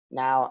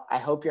Now, I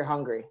hope you're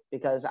hungry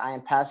because I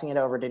am passing it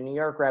over to New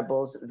York Red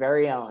Bulls'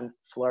 very own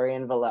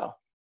Florian Valot.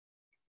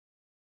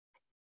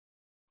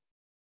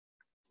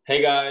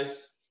 Hey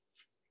guys,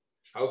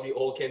 I hope you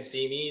all can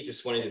see me.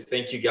 Just wanted to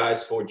thank you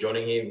guys for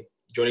joining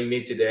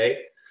me today,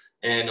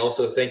 and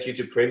also thank you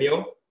to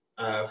Premio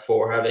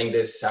for having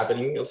this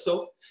happening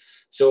also.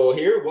 So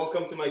here,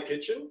 welcome to my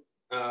kitchen,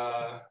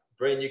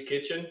 brand new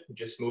kitchen.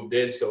 Just moved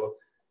in, so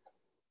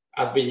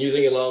I've been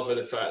using it a lot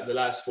for the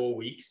last 4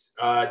 weeks.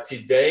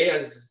 Today,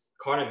 as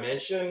Connor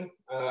mentioned,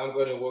 I'm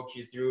going to walk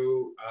you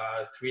through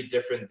 3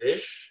 different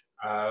dishes.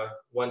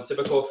 One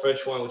typical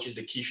French one, which is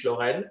the quiche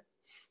Lorraine.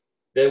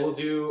 Then we'll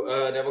do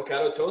an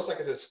avocado toast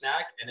like as a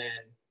snack, and then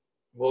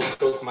we'll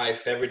cook my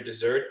favorite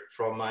dessert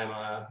from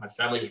my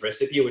family's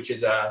recipe, which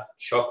is a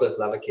chocolate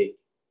lava cake.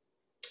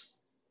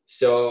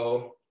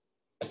 So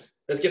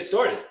let's get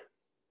started.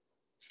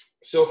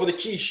 So for the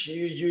quiche,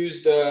 you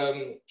used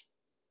a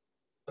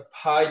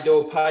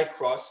pie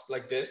crust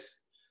like this.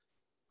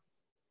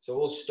 So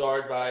we'll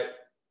start by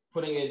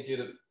putting it into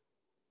the,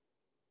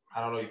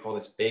 I don't know what you call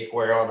this,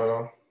 bakeware, I don't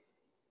know.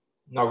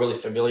 Not really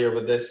familiar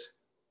with this.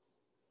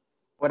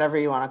 Whatever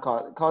you want to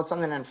call it. Call it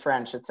something in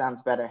French. It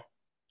sounds better.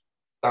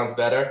 Sounds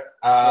better.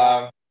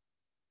 I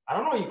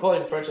don't know what you call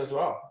it in French as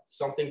well.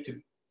 Something to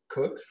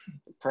cook.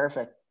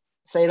 Perfect.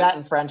 Say that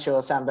in French, it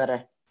will sound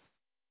better.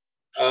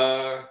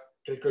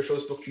 Quelque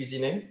chose pour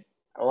cuisiner.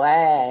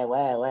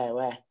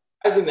 Ouais.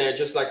 As in there,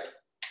 just like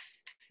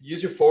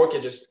use your fork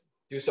and just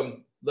do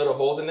some little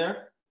holes in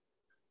there.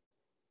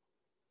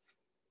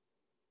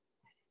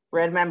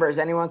 Red members,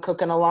 anyone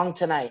cooking along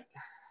tonight?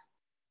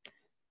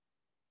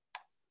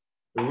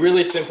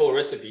 Really simple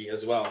recipe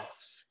as well.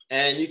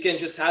 And you can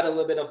just add a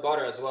little bit of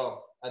butter as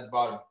well at the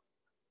bottom.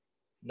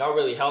 Not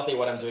really healthy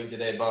what I'm doing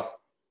today, but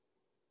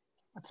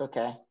that's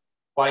okay.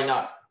 Why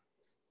not?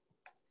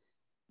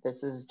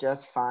 This is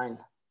just fine.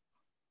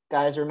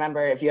 Guys,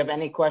 remember, if you have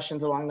any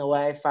questions along the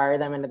way, fire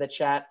them into the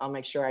chat. I'll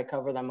make sure I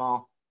cover them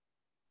all.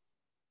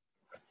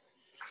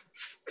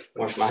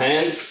 Wash my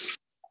hands.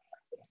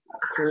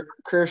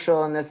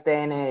 Crucial in this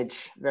day and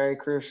age. Very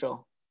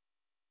crucial.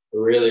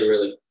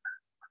 Really.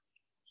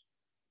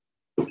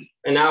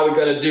 And now we're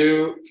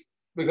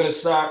gonna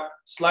start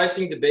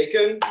slicing the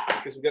bacon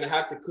because we're gonna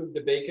have to cook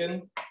the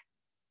bacon.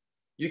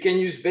 You can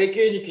use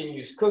bacon, you can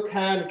use cooked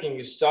ham, you can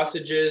use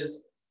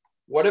sausages,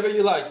 whatever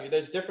you like.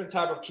 There's different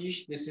type of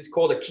quiche. This is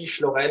called a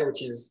quiche Lorraine,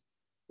 which is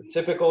the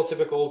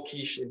typical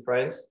quiche in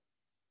France.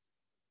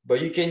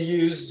 But you can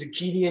use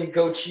zucchini and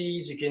goat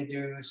cheese. You can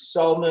do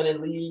salmon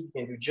and leek. You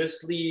can do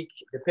just leek,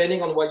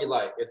 depending on what you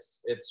like.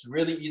 It's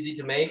really easy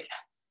to make,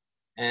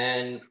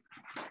 and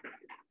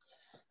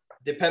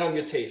depend on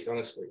your taste,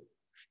 honestly.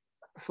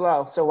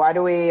 Flo, so why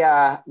do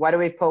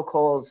we poke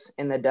holes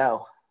in the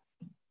dough?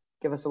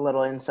 Give us a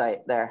little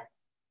insight there.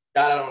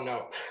 That I don't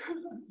know.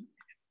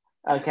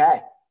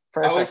 Okay,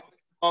 perfect.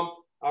 I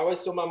always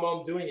saw my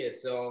mom doing it,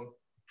 so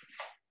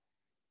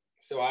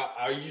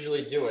I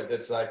usually do it.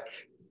 It's like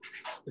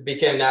it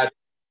became natural.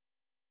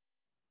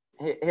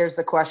 Here's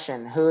the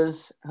question: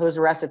 whose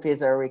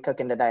recipes are we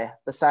cooking today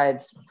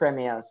besides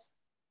Premio's?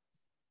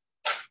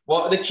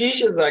 Well, the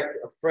quiche is like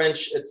a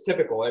French. It's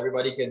typical.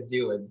 Everybody can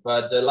do it,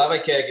 but the lava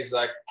cake is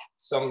like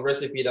some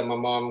recipe that my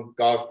mom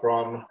got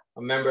from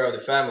a member of the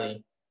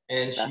family,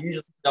 and she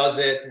usually does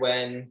it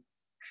when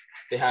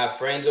they have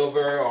friends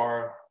over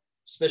or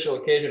special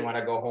occasion when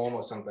I go home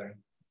or something,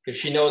 because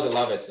she knows I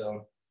love it.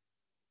 So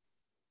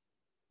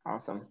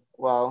awesome.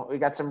 Well, we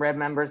got some red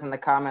members in the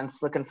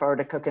comments. Looking forward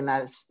to cooking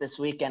that this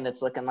weekend.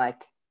 It's looking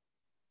like.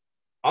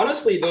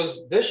 Honestly,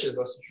 those dishes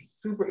are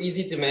super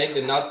easy to make.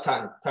 They're not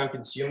time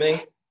consuming.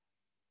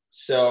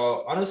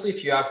 So honestly,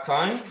 if you have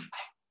time,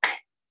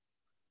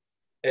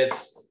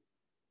 it's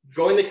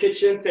go in the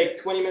kitchen, take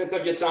 20 minutes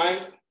of your time,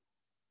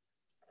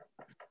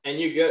 and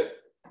you're good.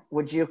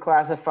 Would you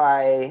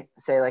classify,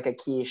 say, like a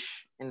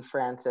quiche in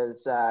France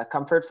as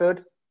comfort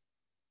food?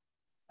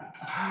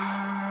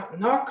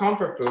 Not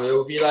comfort food. It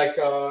would be like,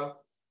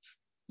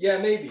 yeah,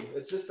 maybe.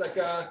 It's just like,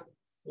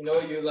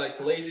 you're like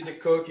lazy to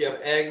cook. You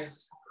have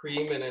eggs,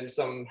 cream, and then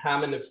some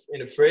ham in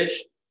the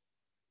fridge.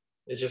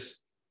 It's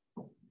just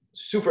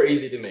super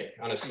easy to make,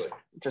 honestly.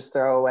 Just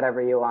throw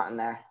whatever you want in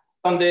there.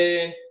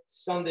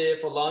 Sunday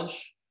for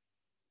lunch,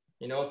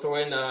 throw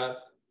in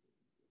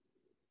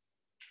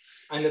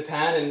the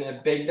pan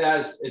and bake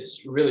that.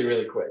 It's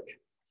really quick.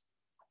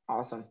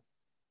 Awesome.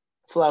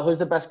 Flo, who's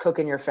the best cook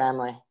in your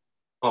family?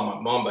 Oh, my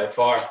mom by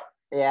far.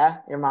 Yeah,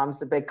 your mom's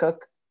the big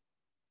cook?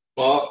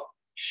 Well,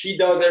 she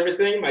does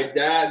everything. My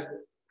dad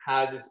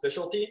has his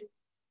specialty.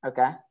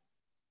 Okay.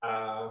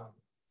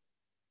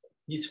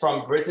 He's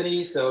from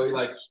Brittany, so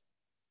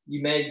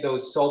you make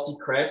those salty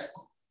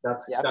crepes.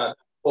 That's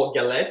called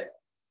galette.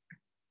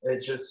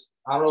 It's just,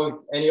 I don't know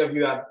if any of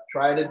you have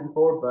tried it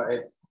before, but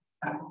it's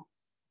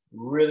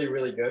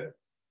really good.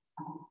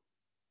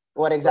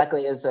 What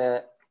exactly is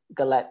a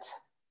galette?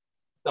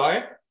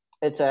 Sorry?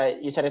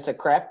 You said it's a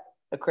crepe?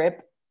 A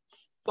crepe?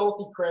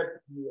 Salty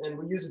crepe, and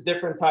we use a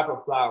different type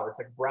of flour. It's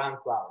like brown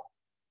flour.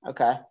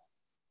 Okay.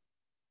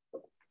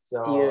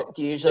 So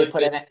do you usually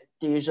put in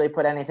Do you usually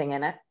put anything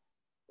in it?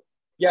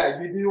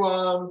 Yeah, you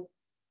do.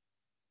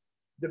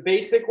 The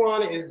basic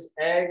one is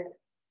egg,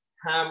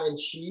 ham, and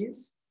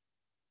cheese.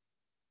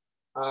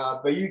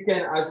 But you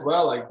can as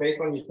well, like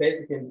based on your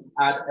taste, you can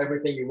add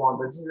everything you want.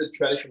 But this is a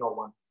traditional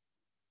one.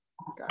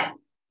 Okay.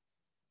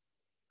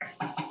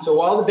 So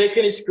while the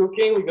bacon is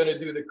cooking, we're gonna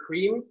do the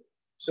cream.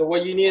 So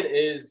what you need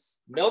is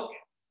milk.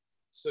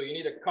 So you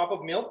need a cup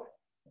of milk.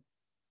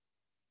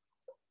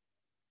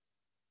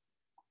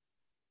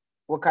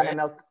 What kind of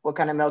milk? What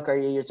kind of milk are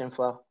you using,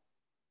 Flo?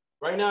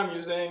 Right now I'm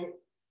using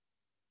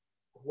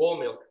whole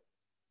milk.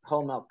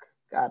 Whole milk.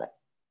 Got it.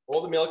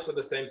 All the milks are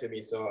the same to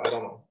me, so I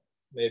don't know.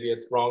 Maybe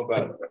it's wrong,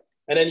 but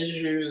and then you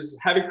use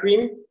heavy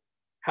cream,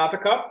 half a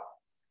cup.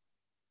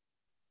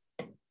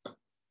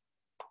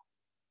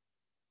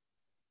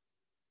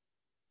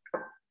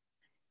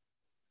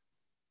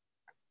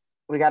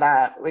 We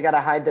gotta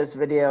hide this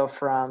video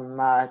from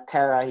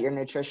Tara, your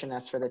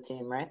nutritionist for the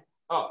team, right?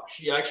 Oh,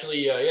 she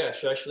actually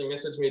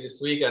messaged me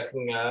this week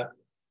asking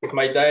if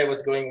my diet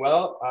was going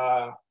well.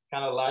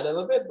 Kind of lied a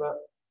little bit, but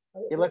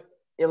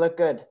you look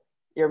good.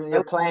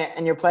 You're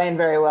playing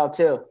very well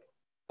too.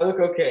 I look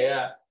okay,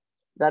 yeah.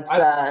 That's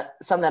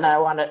something I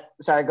want to.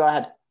 Sorry, go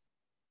ahead.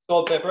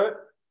 Salt,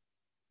 pepper.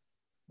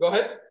 Go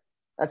ahead.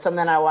 That's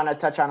something I want to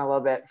touch on a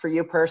little bit. For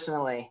you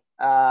personally,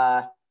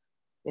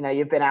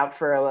 you've been out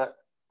for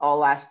all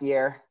last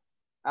year.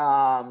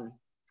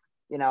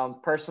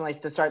 Personally,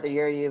 to start the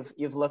year,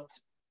 you've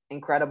looked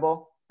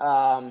incredible.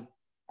 The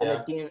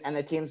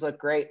teams look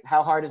great.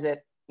 How hard is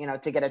it,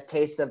 to get a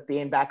taste of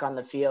being back on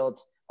the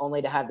field,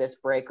 only to have this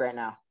break right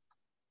now?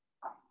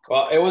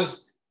 Well,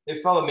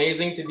 it felt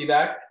amazing to be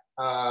back.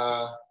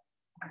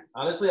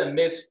 Honestly, I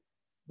missed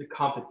the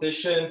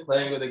competition,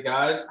 playing with the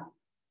guys.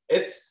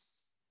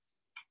 It's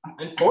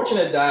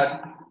unfortunate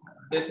that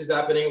this is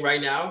happening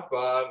right now,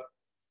 but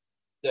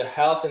the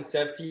health and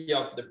safety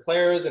of the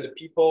players and the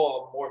people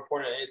are more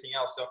important than anything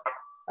else. So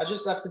I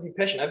just have to be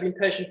patient. I've been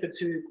patient for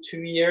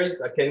two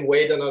years. I can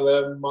wait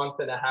another month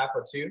and a half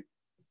or two,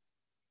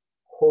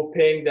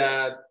 hoping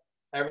that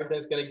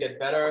everything's going to get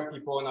better.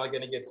 People are not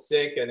going to get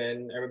sick, and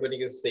then everybody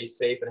can stay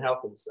safe and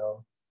healthy.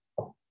 So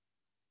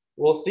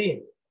we'll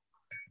see.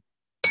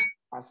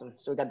 Awesome.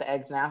 So we got the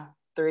eggs now.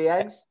 3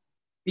 eggs?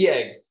 The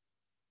eggs.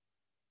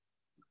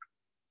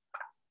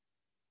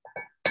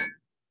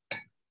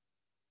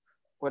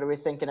 What are we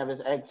thinking of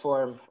his egg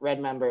form, red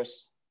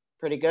members?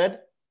 Pretty good?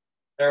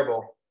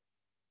 Terrible.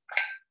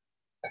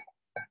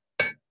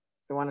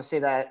 You want to see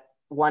that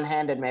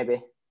one-handed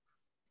maybe?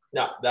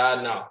 No.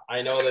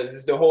 I know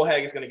that the whole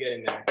egg is going to get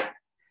in there.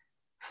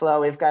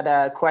 Flo, we've got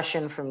a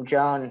question from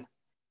Joan.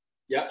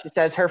 Yeah. She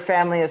says her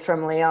family is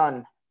from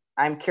Lyon.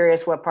 I'm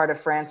curious, what part of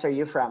France are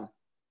you from?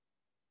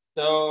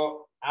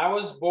 So I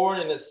was born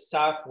in the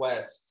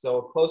southwest,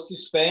 so close to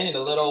Spain, in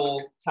a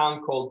little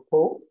town called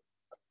Pau.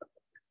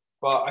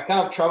 But I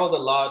kind of traveled a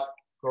lot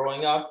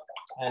growing up,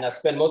 and I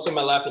spent most of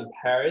my life in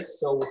Paris.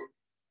 So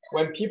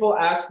when people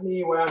ask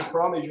me where I'm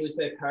from, I usually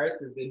say Paris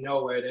because they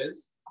know where it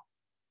is.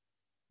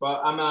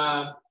 But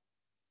I'm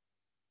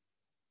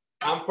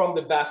from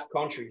the Basque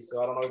country,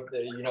 so I don't know if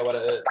you know what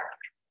it is.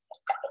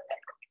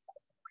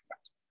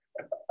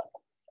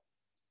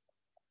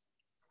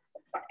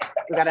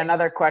 We got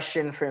another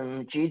question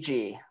from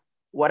Gigi.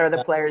 What are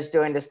the players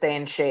doing to stay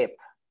in shape?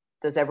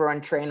 Does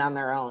everyone train on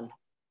their own?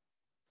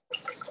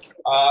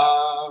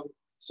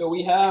 So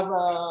we have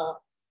our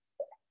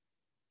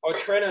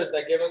trainers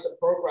that give us a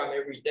program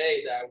every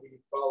day that we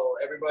follow.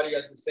 Everybody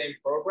has the same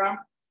program.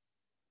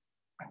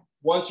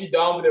 Once you're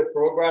done with the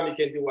program, you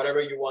can do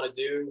whatever you want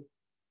to do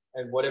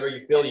and whatever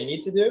you feel you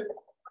need to do.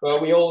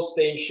 But we all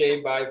stay in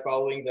shape by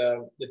following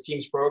the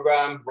team's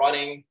program,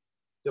 running,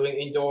 doing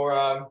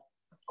indoor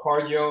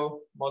cardio,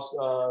 most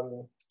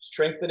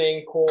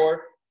strengthening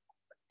core,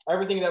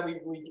 everything that we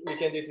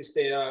can do to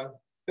stay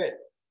fit.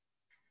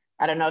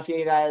 I don't know if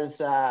you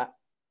guys are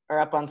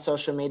up on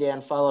social media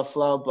and follow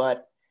Flo,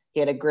 but he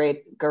had a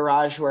great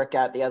garage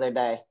workout the other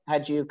day.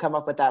 How'd you come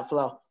up with that,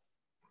 Flo?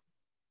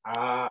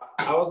 I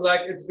was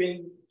like, it's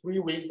been 3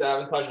 weeks that I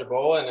haven't touched the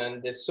ball, and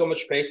then there's so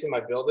much space in my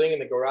building, in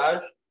the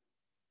garage.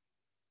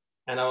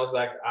 And I was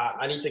like,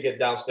 I need to get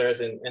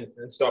downstairs and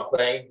start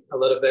playing a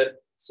little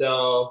bit.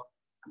 So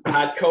I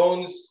had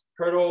cones,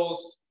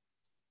 hurdles,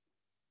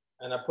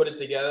 and I put it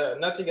together.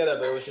 Not together,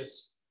 but it was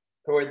just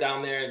throw it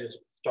down there and just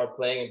start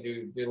playing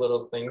and do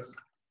little things.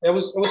 It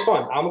was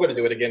fun. I'm going to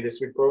do it again this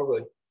week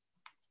probably.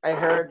 I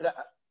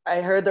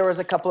heard there was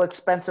a couple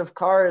expensive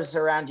cars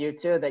around you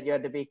too that you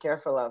had to be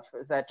careful of.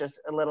 Is that just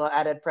a little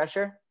added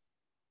pressure?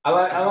 I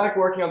like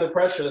working under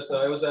pressure,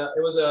 so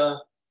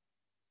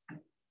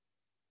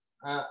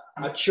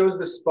I chose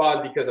the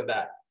spot because of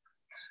that.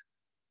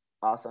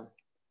 Awesome.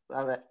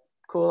 Love it.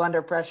 Cool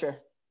under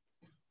pressure.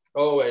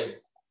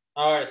 Always.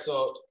 All right,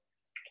 so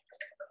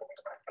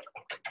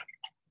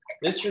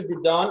this should be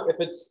done.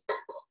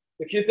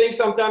 If you think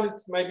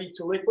sometimes it might be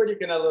too liquid, you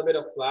can add a little bit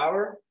of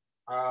flour.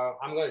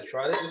 I'm gonna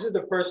try this. This is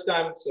the first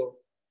time, so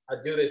I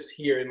do this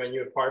here in my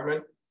new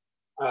apartment.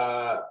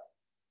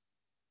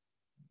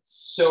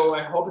 So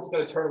I hope it's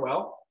gonna turn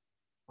well.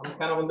 I'm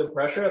kind of under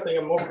pressure. I think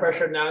I'm more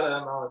pressured now that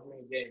I'm out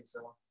of games.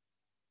 So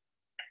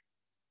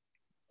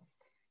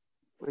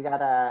we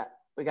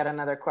got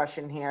another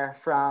question here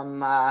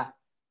from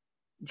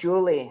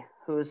Julie,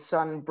 whose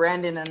son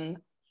Brandon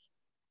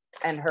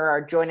and her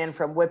are joining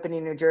from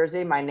Whippany, New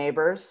Jersey, my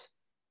neighbors.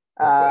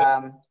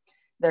 okay.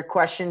 Their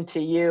question to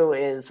you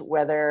is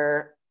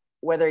whether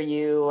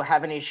you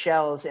have any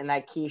shells in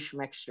that quiche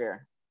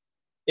mixture.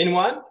 In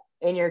what?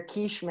 In your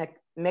quiche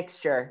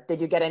mixture, did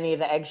you get any of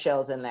the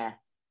eggshells in there?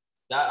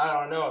 I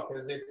don't know,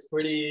 because it's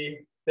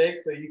pretty thick,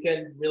 so you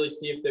can't really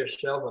see if there's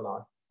shells or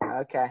not.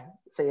 Okay,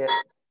 so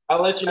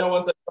I'll let you know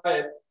once I try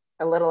it.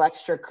 A little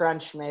extra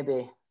crunch,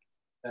 maybe.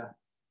 Yeah.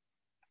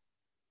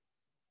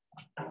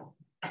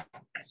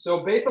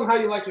 So based on how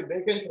you like your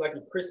bacon, if you like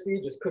it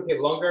crispy, just cook it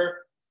longer.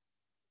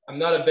 I'm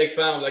not a big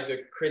fan of like the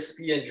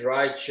crispy and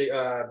dry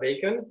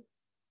bacon.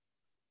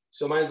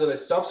 So mine's a little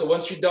bit soft. So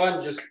once you're done,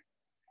 just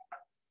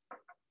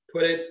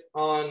put it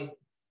on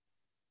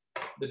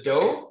the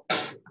dough.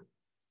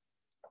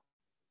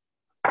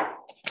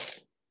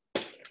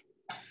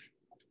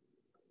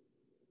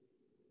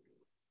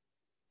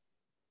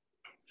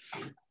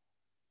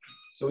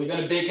 So we're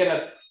gonna bake it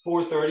at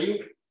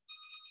 430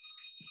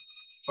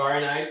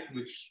 Fahrenheit,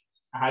 which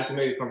I had to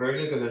make a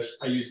conversion because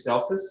I use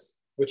Celsius,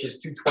 which is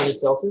 220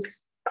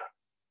 Celsius.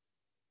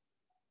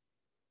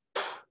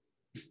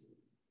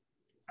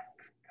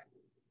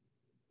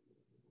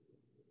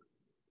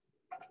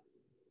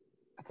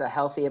 That's a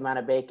healthy amount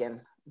of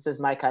bacon. This is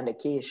my kind of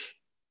quiche.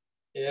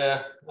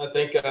 Yeah, I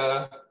think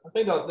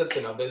that's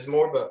enough. There's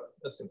more, but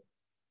that's enough.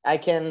 I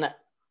can,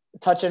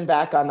 touching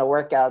back on the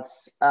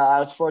workouts, I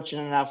was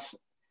fortunate enough,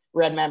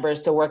 Red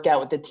members, to work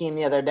out with the team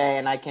the other day,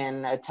 and I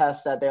can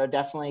attest that they were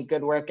definitely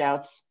good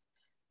workouts.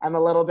 I'm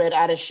a little bit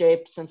out of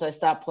shape since I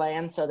stopped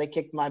playing, so they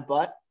kicked my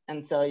butt.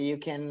 And so you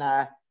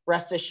can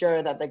rest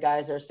assured that the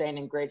guys are staying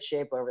in great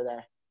shape over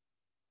there.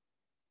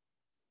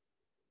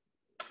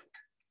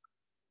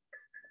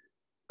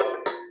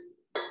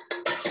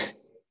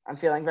 I'm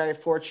feeling very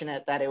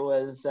fortunate that it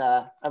was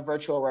a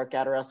virtual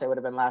workout, or else they would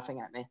have been laughing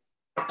at me.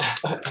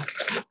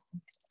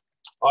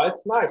 Oh,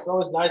 it's nice. It's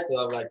always nice to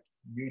have like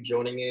you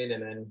joining in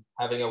and then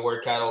having a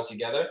workout all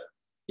together.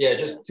 Yeah,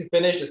 just to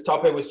finish, just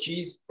top it with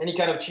cheese. Any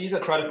kind of cheese. I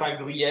tried to find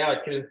Gruyere. I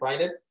couldn't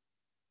find it.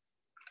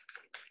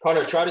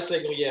 Connor, try to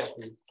say Gruyere,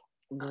 please.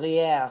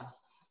 Gruyere.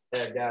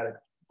 Yeah, got it.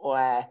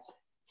 Ouais.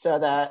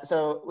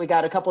 So we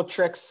got a couple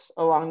tricks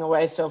along the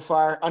way so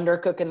far.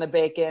 Undercooking the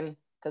bacon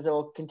because it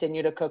will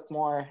continue to cook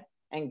more,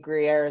 and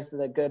Gruyere is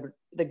the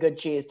good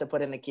cheese to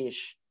put in the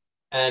quiche.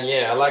 And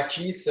yeah, I like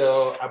cheese,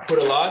 so I put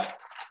a lot.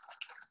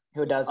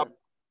 Who doesn't?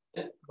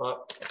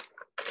 But,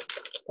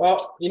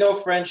 well, you know,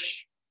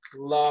 French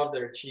love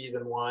their cheese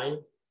and wine.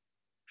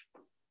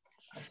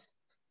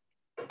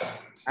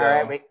 So, all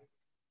right, wait.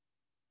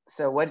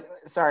 So what?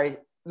 Sorry,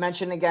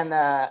 mention again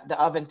the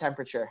oven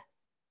temperature.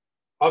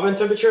 Oven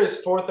temperature is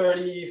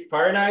 430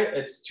 Fahrenheit.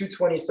 It's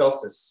 220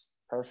 Celsius.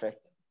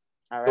 Perfect.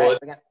 All right. So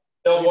it's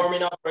still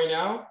warming up right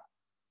now.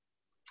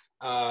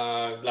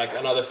 Like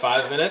another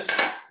 5 minutes.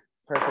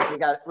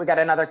 Perfect. We got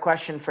another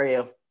question for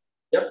you.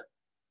 Yep.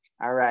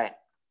 All right.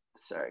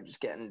 Sorry,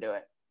 just getting into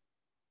it.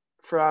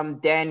 From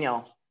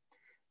Daniel.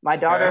 My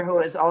daughter, who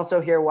is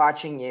also here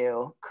watching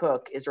you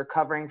cook, is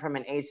recovering from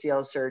an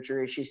ACL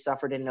surgery she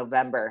suffered in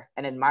November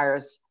and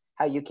admires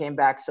how you came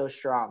back so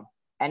strong.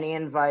 Any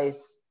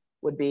advice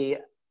would be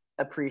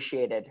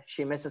appreciated.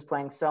 She misses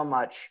playing so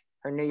much.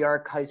 Her New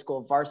York high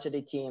school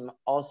varsity team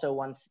also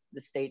won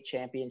the state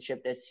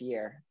championship this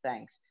year.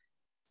 Thanks.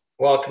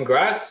 Well,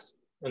 congrats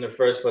on the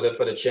first for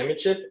the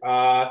championship.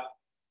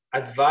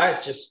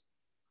 Advice, just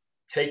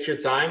take your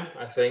time.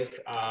 I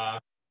think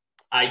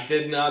I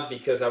did not,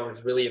 because I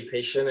was really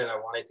impatient and I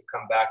wanted to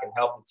come back and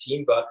help the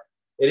team. But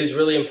it is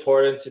really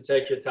important to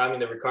take your time in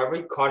the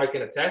recovery. Connor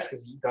can attest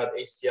because he got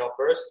ACL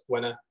first.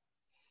 When I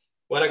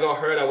got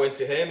hurt, I went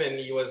to him and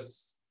he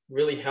was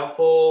really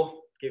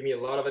helpful, gave me a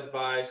lot of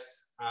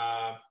advice.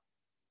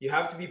 You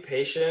have to be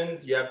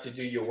patient. You have to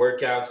do your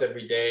workouts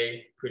every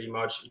day, pretty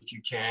much, if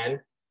you can.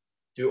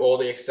 Do all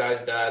the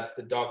exercise that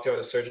the doctor or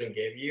the surgeon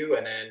gave you,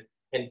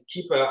 and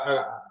keep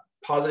a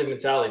positive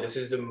mentality. This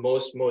is the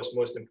most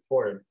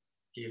important.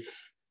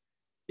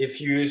 If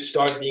you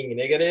start being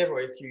negative or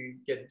if you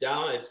get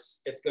down,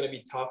 it's going to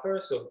be tougher.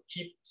 So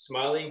keep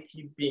smiling,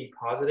 keep being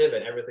positive,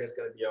 and everything's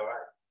going to be all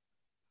right.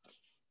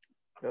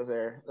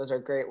 Those are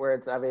great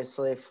words.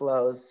 Obviously,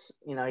 Flo's,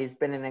 he's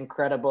been an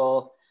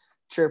incredible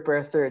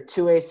trooper through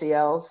 2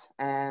 ACLs,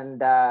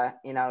 and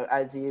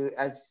as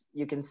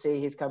you can see,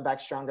 he's come back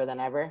stronger than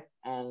ever.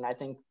 And I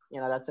think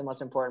that's the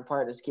most important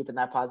part, is keeping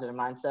that positive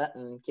mindset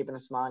and keeping a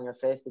smile on your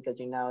face, because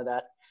you know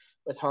that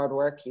with hard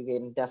work you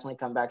can definitely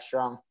come back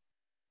strong.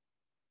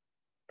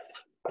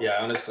 Yeah,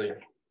 honestly,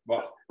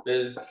 well,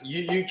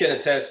 you can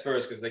attest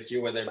first, because like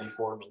you were there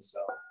before me. So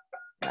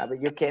yeah,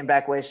 but you came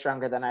back way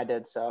stronger than I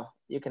did, so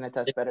you can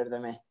attest better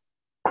than me.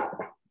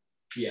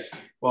 Yeah,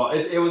 well,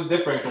 it was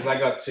different because I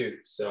got 2.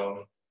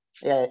 So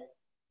yeah,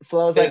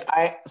 Flo's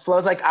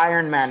like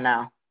Iron Man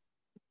now.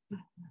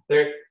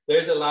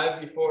 There's a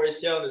life before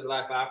ACL, there's a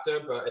life after,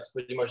 but it's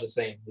pretty much the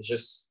same. It's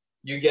just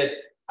you get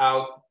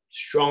out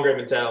stronger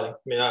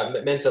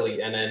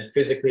mentally, and then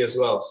physically as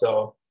well.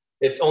 So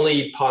it's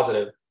only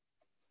positive.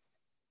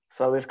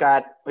 So we've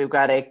got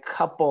a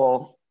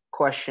couple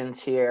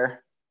questions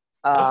here.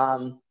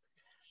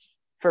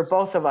 For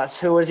both of us,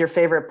 who was your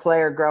favorite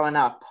player growing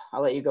up?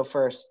 I'll let you go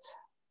first.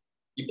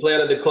 You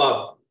played at the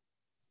club.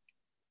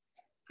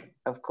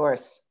 Of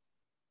course.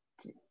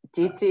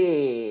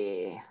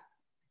 Titi.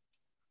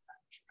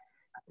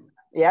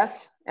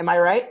 Yes? Am I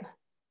right?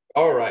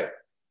 All right.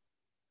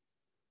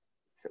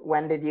 So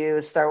when did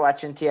you start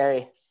watching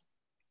Thierry?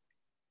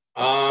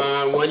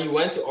 When you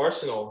went to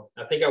Arsenal,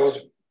 I think I was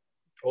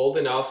old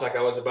enough, like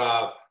I was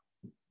about,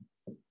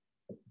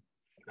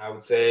 I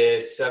would say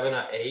 7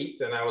 or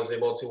 8, and I was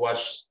able to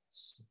watch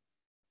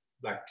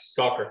like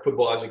soccer,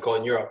 football as we call it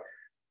in Europe,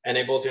 and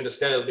able to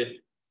understand a little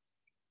bit.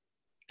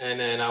 And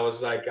then I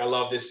was like, I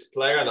love this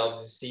player, I love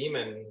this team,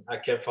 and I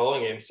kept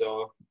following him.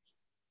 So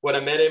when I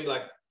met him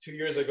like 2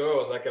 years ago, I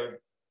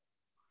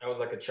was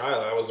like a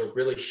child. I was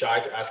really shy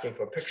to ask him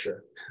for a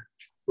picture,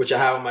 which I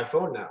have on my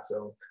phone now.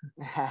 So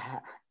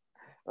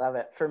love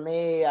it. For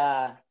me,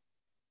 I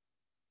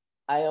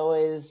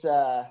always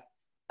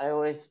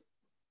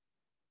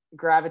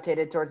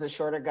gravitated towards the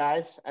shorter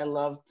guys. I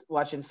loved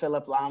watching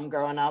Philip Lahm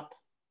growing up.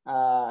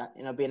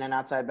 Being an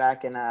outside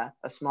back and a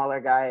smaller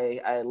guy,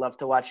 I love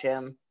to watch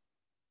him.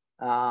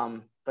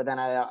 But then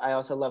I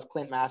also love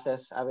Clint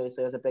Mathis.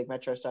 Obviously, I was a big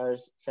Metro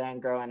Stars fan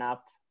growing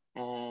up,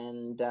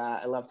 and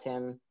I loved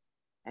him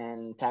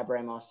and Tab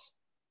Ramos.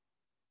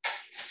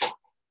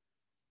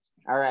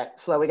 All right,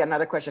 Flo, we got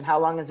another question. How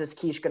long is this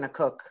quiche going to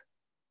cook?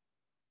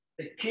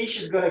 The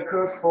quiche is going to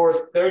cook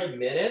for 30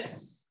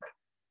 minutes,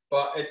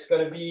 but it's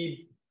going to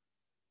be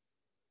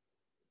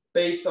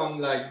based on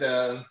like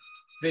the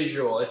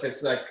visual. If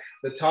it's like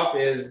the top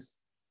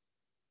is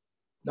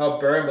not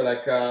burned, but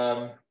like,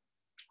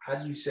 how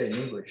do you say in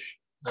English?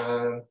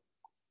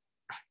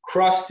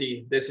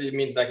 Crusty. This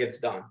means like it's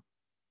done.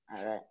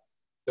 All right.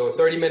 So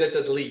 30 minutes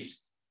at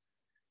least.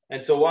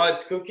 And so while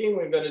it's cooking,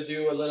 we're going to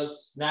do a little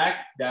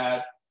snack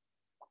that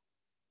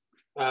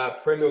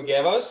Premio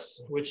gave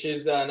us, which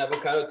is an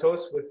avocado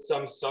toast with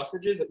some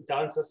sausages,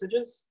 Italian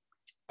sausages.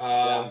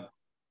 Rather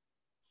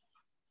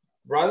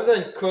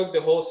than cook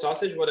the whole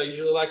sausage, what I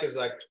usually like is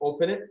like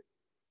open it.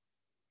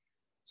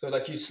 So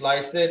like you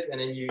slice it and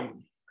then you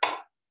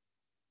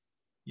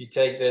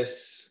take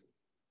this.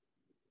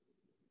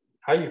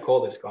 How do you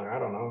call this, Connor? I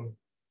don't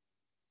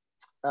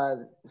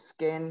know.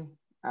 Skin,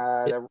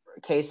 the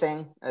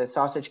casing,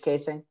 sausage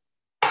casing.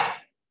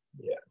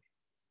 Yeah.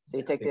 So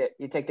you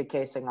take the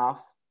casing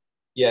off.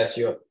 Yes,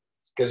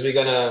 because it's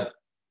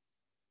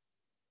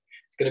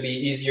gonna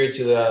be easier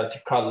to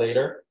cut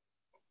later.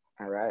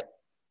 All right.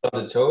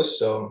 On the toast,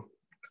 so.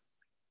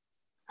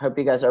 Hope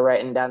you guys are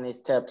writing down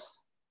these tips.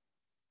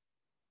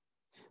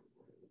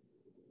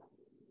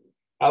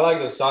 I like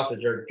those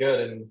sausage; they're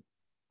good, and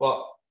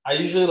well, I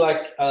usually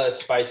like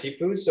spicy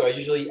food, so I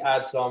usually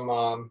add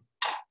some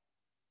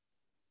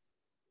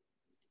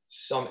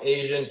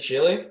Asian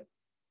chili.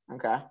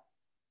 Okay. I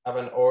have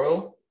an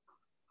oil,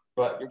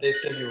 but this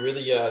can be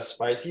really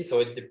spicy, so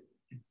it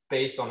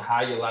based on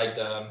how you like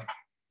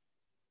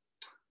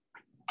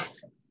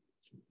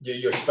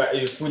your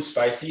food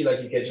spicy.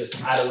 Like you can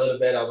just add a little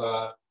bit of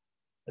a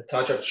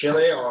touch of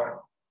chili,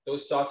 or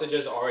those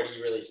sausages are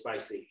already really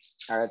spicy.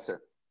 All right,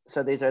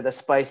 so these are the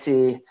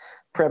spicy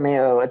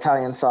Premio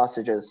Italian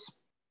sausages.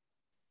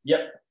 Yep.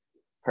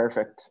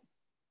 Perfect.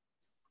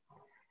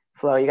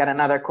 Flo, you got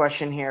another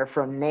question here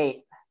from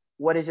Nate.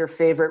 What is your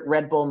favorite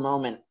Red Bull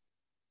moment?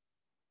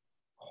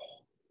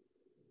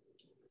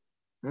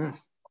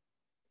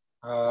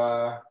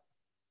 All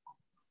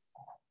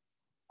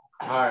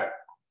right.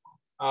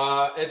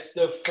 It's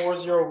the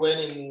 4-0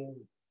 win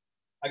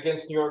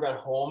against New York at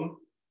home.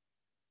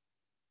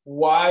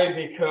 Why?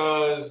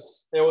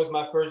 Because it was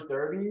my first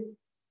derby.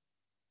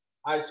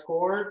 I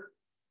scored.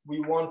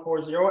 We won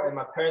 4-0, and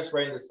my parents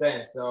were in the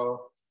stands.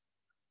 So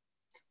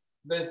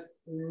there's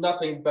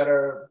nothing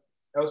better.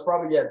 That was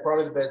probably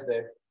the best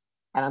day.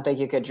 I don't think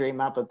you could dream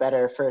up a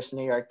better first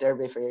New York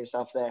derby for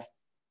yourself there.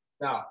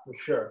 No, for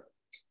sure.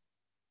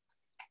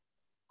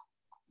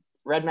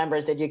 Red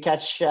members, did you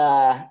catch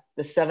the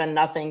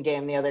 7-0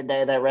 game the other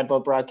day that Red Bull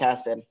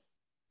broadcasted?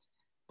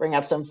 Bring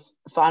up some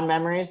fond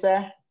memories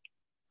there?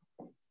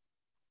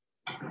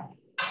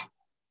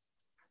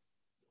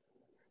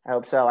 I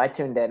hope so. I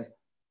tuned in.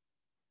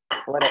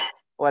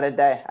 What a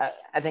day.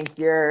 I think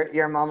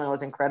your moment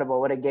was incredible.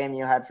 What a game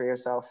you had for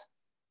yourself.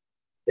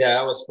 Yeah,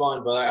 that was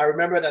fun. But I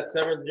remember that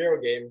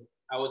 7-0 game.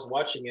 I was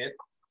watching it,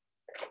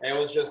 and it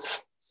was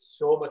just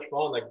so much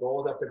fun, like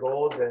goals after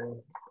goals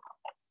and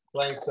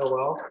playing so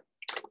well.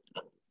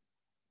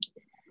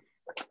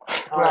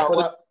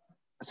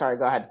 Sorry,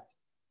 go ahead.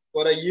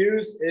 What I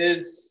use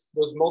is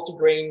those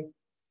multigrain,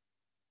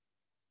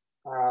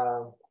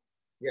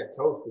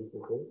 toast,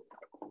 basically.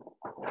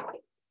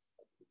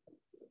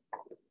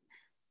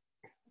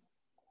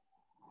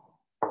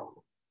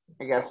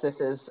 I guess this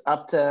is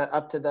up to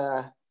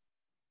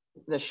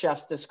the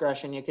chef's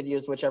discretion. You could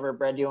use whichever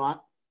bread you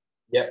want.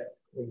 Yep,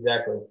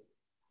 exactly.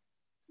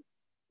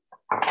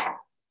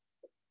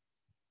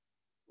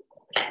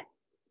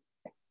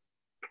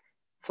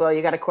 Flo,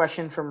 you got a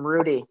question from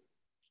Rudy.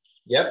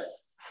 Yep.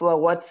 Flo,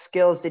 what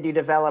skills did you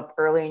develop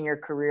early in your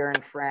career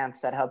in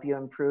France that help you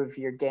improve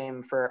your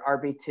game for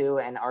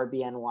RB2 and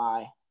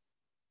RBNY?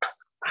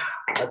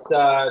 That's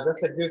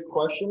a good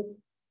question.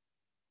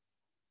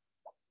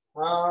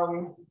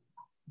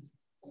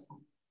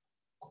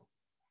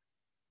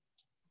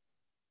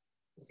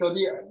 So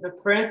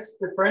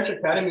the French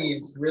Academy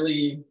is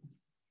really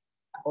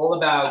all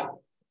about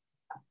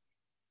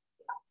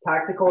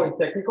tactical and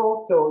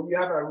technical. So you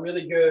have a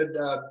really good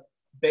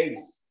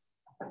base.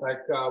 Like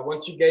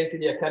once you get into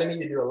the academy,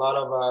 you do a lot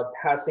of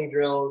passing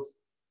drills,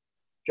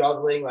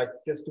 juggling, like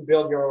just to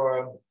build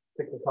your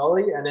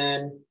technicality, and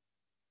then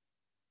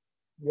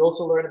you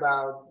also learn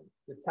about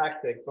the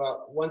tactic.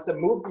 But once I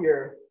moved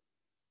here,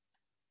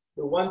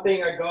 the one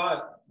thing I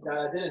got that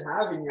I didn't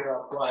have in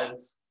Europe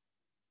was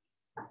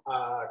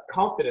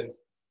confidence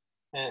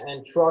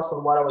and trust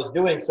on what I was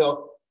doing.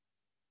 So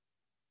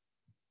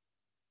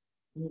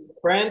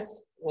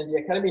France and the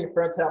academy in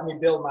France helped me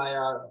build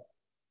my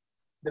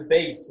the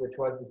base, which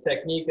was the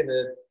technique and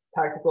the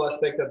tactical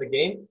aspect of the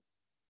game.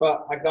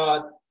 But I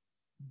got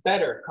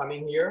better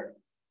coming here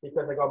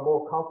because I got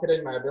more confident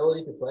in my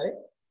ability to play.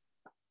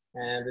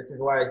 And this is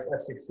why I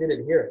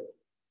succeeded here.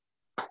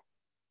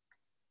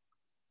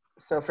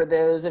 So for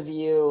those of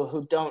you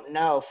who don't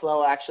know,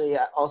 Flo actually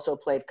also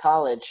played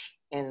college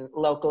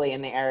locally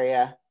in the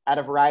area out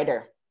of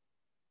Ryder.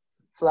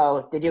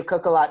 Flo, did you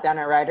cook a lot down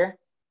at Ryder?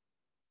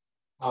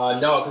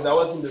 No, because I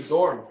was in the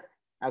dorm.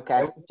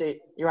 Okay, so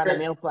you're on the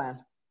meal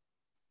plan.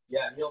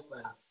 Yeah, meal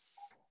plan.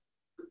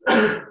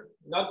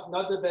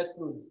 Not the best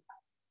food.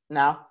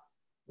 No?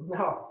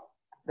 No.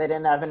 They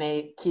didn't have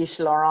any quiche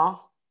Laurent?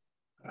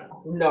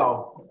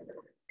 No.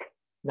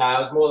 No, it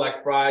was more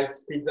like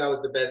fries. Pizza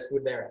was the best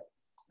food there.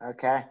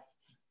 Okay.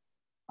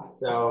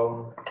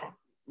 So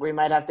we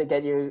might have to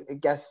get you a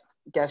guest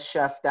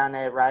chef down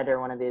at Ryder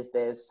one of these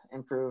days.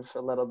 Improve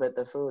a little bit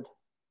the food.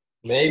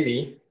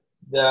 Maybe.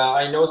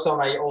 I know some of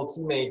my old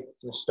teammates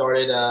just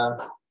started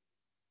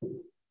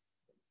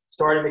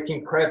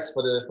making crepes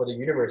for the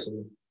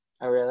university.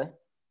 Oh, really?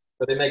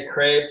 So they make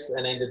crepes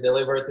and then they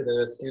deliver to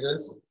the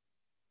students,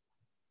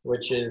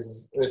 which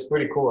is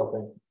pretty cool, I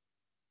think.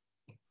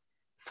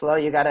 Flo,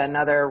 you got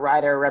another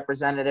Ryder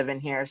representative in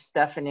here.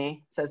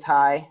 Stephanie says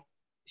hi.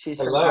 She's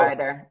Hello. from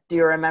Ryder. Do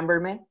you remember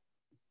me?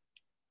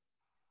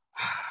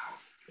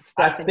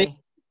 Stephanie.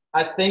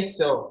 I think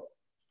so.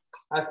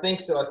 I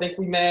think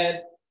we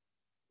met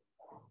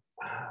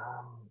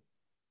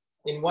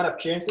in one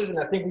appearances, and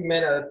I think we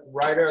met a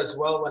Ryder as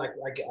well when I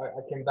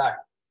came back.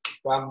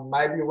 But I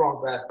might be wrong,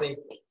 but I think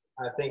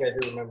I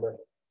do remember.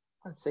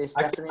 Let's see,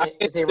 Stephanie.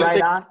 Is he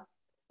right on?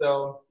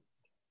 So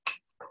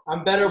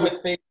I'm better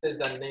with faces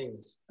than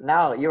names.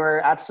 No, you were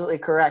absolutely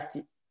correct.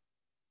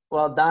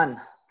 Well done.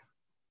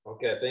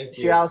 Okay, thank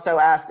you. She also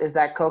asked, is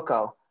that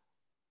Coco?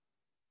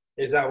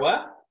 Is that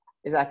what?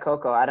 Is that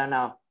Coco? I don't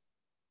know.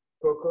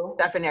 Coco?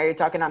 Stephanie, are you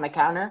talking on the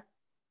counter?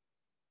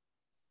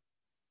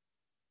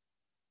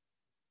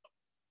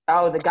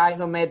 Oh, the guy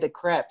who made the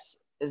crepes.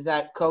 Is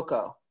that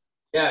Coco?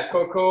 Yeah,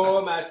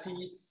 Coco,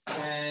 Matisse,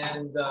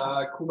 and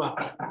Kuma.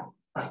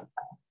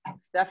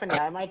 Stephanie,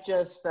 I might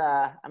just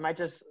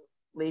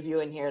leave you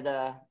in here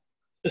to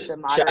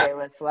moderate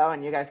with Flo,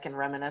 and you guys can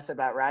reminisce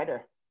about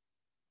Ryder.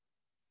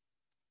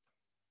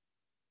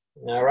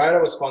 Yeah,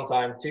 Ryder was fun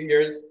time. 2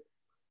 years.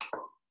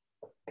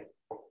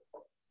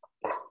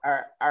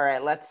 All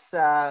right. Let's.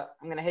 I'm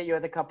gonna hit you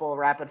with a couple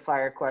rapid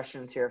fire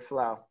questions here,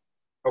 Flo.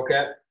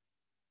 Okay.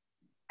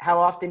 How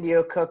often do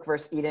you cook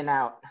versus eating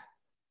out?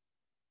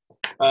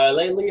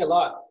 Lately, a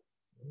lot.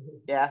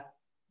 Yeah.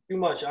 Too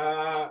much.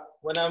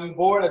 When I'm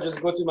bored, I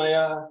just go to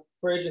my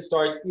fridge and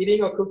start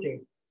eating or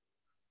cooking.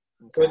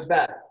 Okay. So it's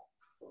bad.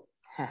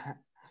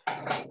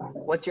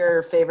 What's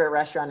your favorite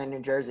restaurant in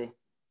New Jersey?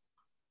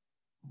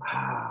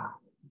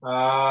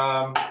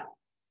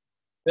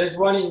 There's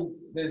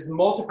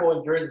multiple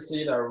in Jersey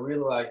City that I really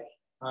like.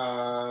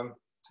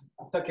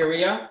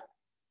 Taqueria.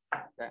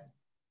 Okay.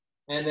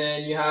 And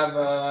then you have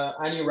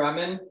Ani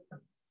Ramen.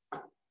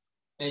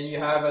 And you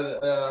have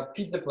a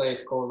pizza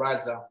place called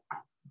Radza.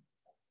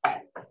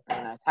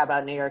 Very nice. How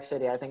about New York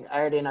City? I think I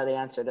already know the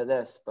answer to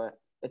this, but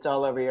it's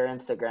all over your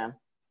Instagram.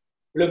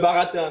 Le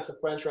Baratin, it's a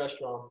French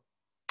restaurant.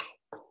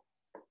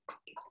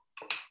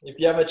 If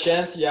you have a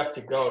chance, you have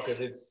to go because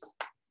it's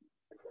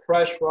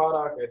fresh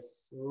product.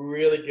 It's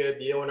really good.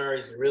 The owner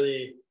is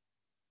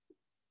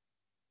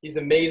he's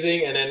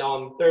amazing. And then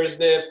on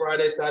Thursday,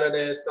 Friday,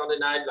 Saturday, Sunday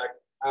night, like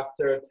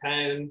after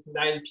 9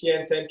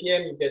 p.m., 10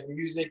 p.m., you get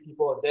music,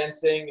 people are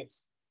dancing.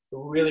 It's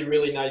really,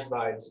 really nice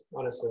vibes,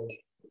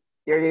 honestly.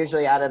 You're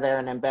usually out of there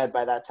and in bed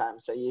by that time,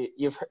 so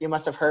you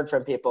must have heard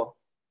from people.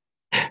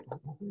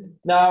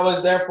 No, I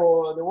was there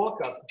for the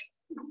World Cup.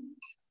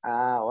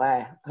 Oh,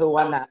 wow. Who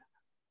won that?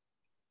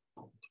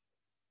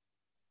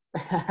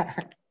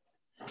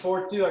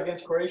 4-2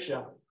 against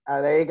Croatia.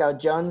 Oh, there you go.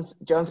 Jones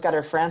got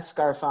her France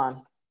scarf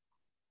on.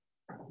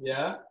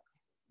 Yeah.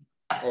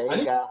 There I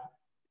you need go. to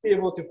be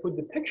able to put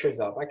the pictures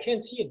up. I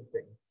can't see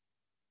anything.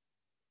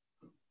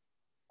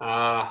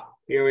 Ah,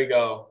 here we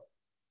go.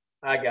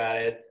 I got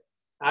it.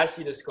 I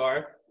see the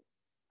scarf.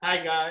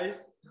 Hi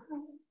guys.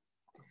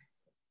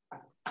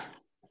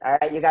 All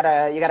right, you got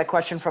a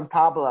question from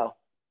Pablo.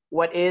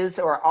 What is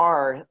or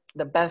are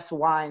the best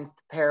wines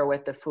to pair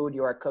with the food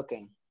you are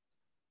cooking?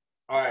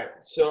 All right,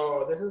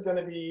 so this is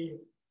gonna be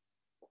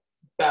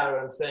bad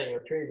what I'm saying or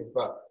tricky,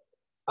 but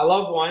I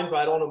love wine, but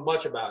I don't know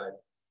much about it,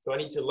 so I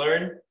need to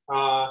learn.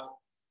 I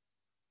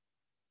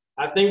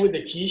think with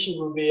the quiche it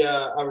would be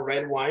a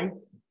red wine.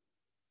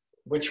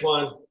 Which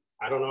one?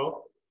 I don't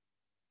know,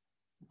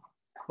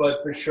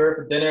 but for sure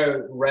for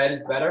dinner, red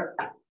is better.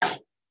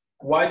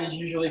 White is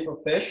usually for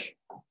fish.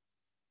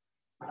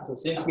 So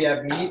since we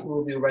have meat,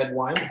 we'll do red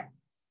wine.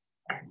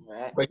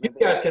 Right. But you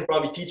guys can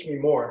probably teach me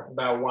more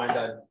about wine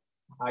than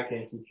I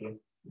can teach you.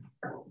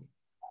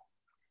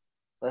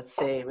 Let's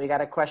see. We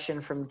got a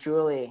question from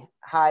Julie.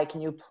 Hi,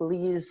 can you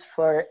please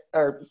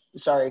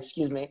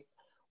excuse me.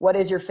 What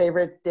is your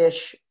favorite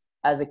dish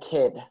as a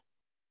kid?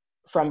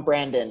 From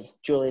Brandon,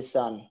 Julie's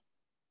son.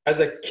 As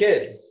a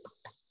kid.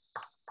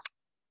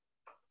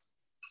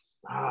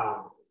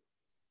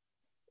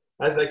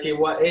 As a kid,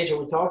 what age are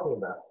we talking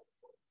about?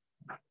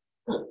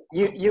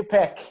 You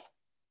pick.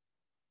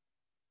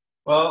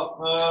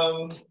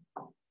 Well,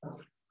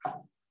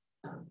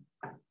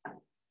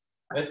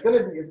 it's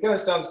gonna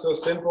sound so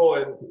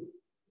simple,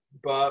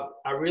 but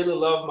I really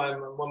love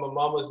when my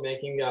mom was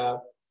making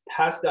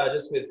pasta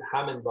just with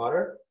ham and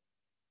butter.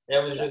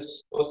 It was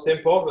just so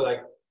simple, but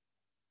like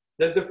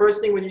that's the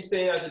first thing when you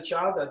say as a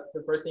child. That's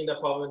the first thing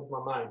that popped into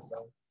my mind.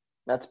 So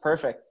that's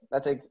perfect.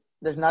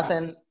 There's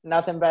nothing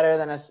better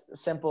than a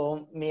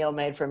simple meal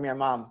made from your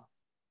mom.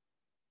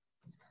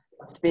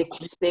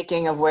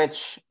 Speaking of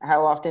which,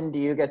 how often do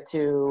you get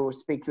to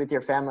speak with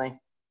your family?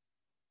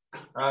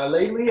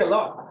 Lately, a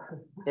lot.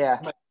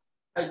 Yeah.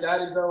 My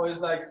dad is always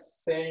like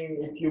saying,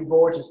 if you're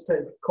bored, just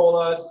call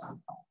us.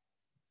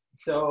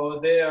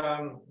 So they, I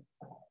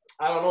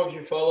don't know if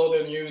you follow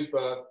the news,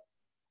 but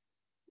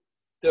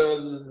the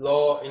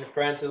law in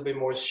France is a bit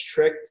more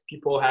strict.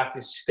 People have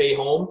to stay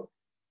home,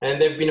 and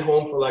they've been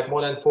home for like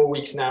more than 4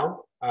 weeks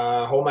now.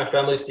 All my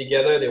family's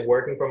together. They're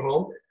working from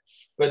home,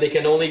 but they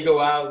can only go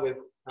out with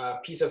a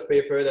piece of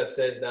paper that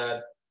says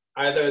that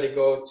either they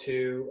go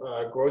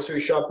to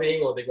grocery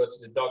shopping or they go to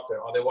the doctor.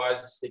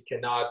 Otherwise, they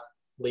cannot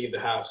leave the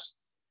house.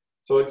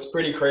 So it's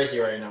pretty crazy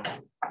right now.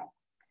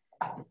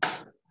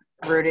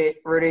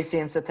 Rudy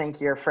seems to think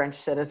your French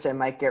citizenship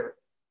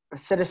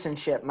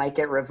might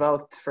get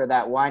revoked for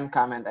that wine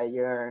comment, that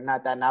you're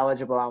not that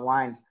knowledgeable on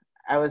wine.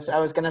 I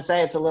was gonna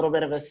say it's a little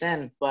bit of a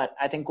sin, but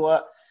I think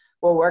we'll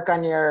work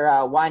on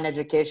your wine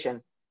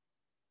education.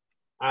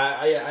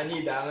 I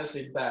need that.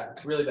 Honestly, it's bad.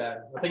 It's really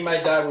bad. I think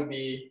my dad would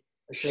be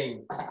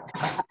ashamed.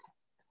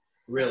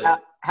 Really.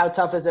 How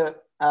tough is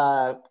it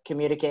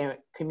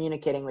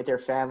communicating with your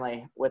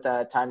family with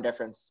a time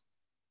difference?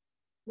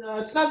 No,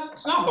 it's not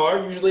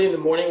hard. Usually in the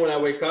morning when I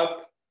wake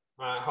up,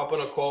 I hop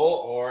on a call,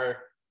 or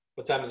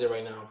what time is it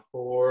right now?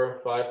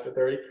 4,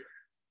 5:30.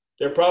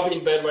 They're probably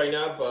in bed right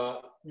now,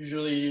 but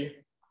usually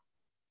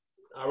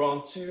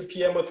around 2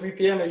 p.m. or 3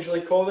 p.m. I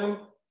usually call them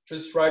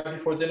just right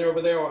before dinner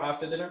over there or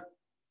after dinner.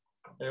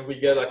 And we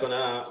get like on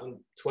a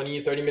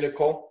 20, 30-minute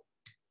call.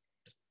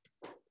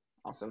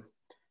 Awesome.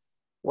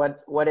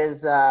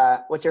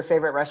 What's your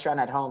favorite restaurant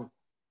at home?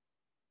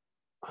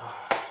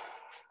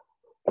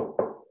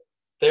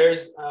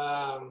 There's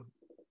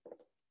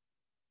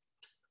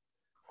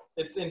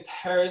it's in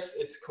Paris.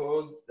 It's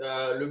called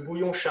Le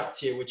Bouillon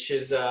Chartier, which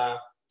is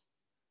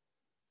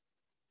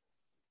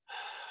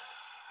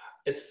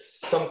it's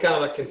some kind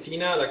of a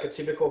cantina, like a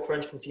typical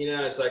French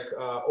cantina. It's like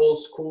old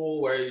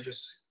school where you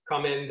just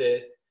come in.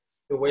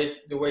 The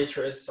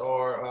waiters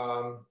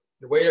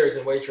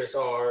and waitress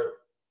are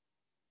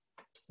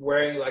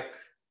wearing like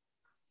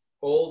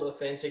old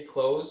authentic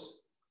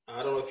clothes.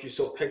 I don't know if you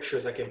saw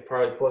pictures. I can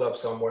probably put up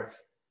somewhere.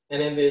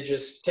 And then they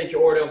just take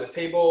your order on the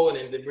table, and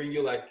then they bring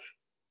you like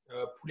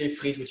poulet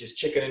frites, which is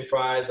chicken and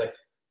fries, like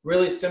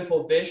really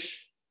simple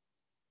dish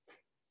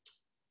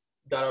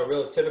that are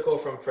real typical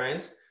from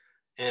France.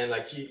 And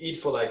like you eat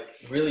for like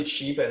really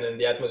cheap, and then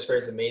the atmosphere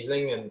is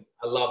amazing. And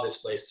I love this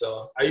place.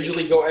 So I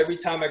usually go every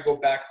time I go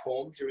back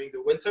home during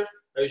the winter.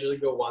 I usually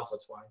go once or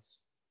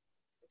twice.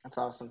 That's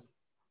awesome.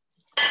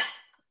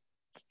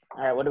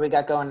 All right, what do we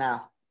got going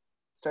now?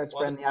 Start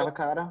spreading the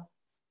avocado.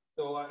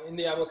 So in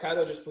the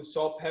avocado, just put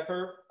salt,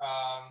 pepper.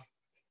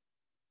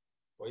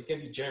 Well, you can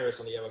be generous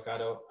on the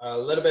avocado. A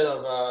little bit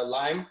of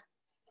lime.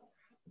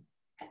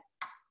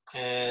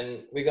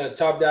 And we're going to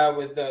top that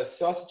with the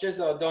sausages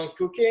that are done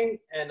cooking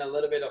and a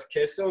little bit of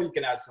queso. You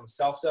can add some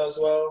salsa as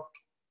well.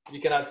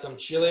 You can add some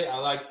chili. I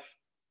like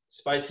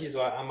spicy,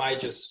 so I might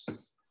just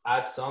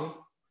add some.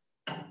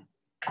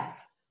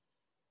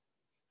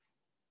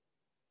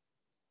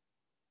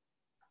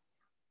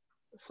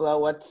 Flo,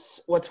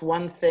 what's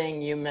one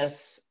thing you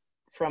miss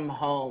from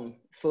home,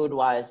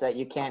 food-wise, that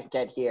you can't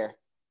get here?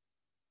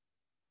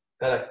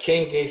 that I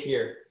can't get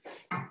here.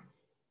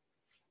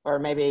 Or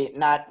maybe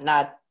not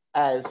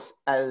as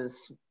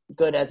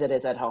good as it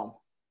is at home.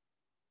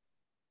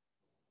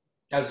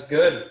 That's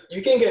good.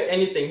 You can get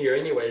anything here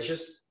anyway. It's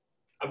just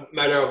a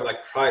matter of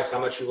like price, how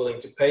much you're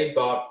willing to pay.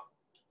 But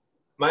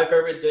my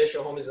favorite dish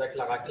at home is like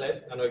la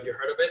raclette. I don't know if you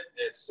heard of it.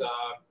 It's a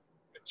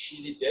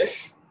cheesy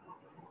dish.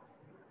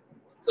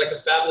 It's like a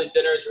family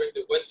dinner during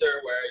the winter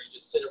where you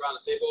just sit around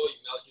the table, you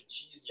melt your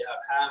cheese, you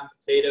have ham,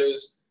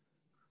 potatoes,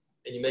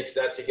 and you mix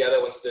that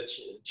together once the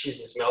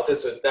cheese is melted.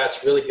 So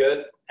that's really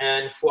good.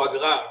 And foie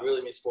gras, I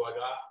really miss foie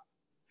gras.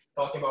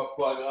 Talking about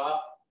foie gras,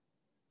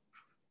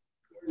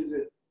 where is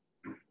it?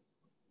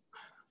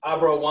 I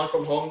brought one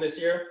from home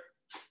this year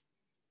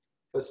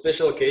for a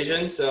special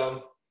occasion.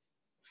 So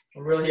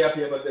I'm really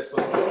happy about this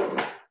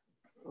one.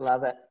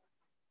 Love it.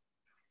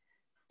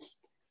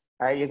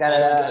 All right, you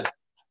got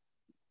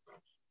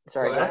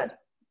sorry, go ahead.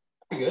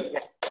 You good?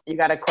 You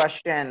got a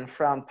question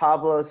from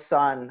Pablo's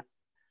son,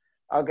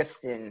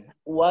 Augustine.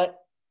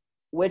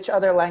 Which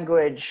other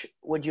language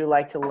would you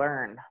like to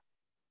learn?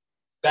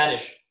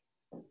 Spanish.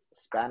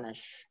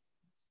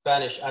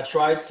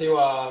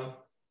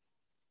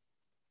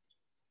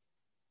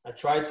 I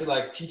tried to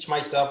like teach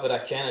myself that I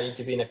can. I need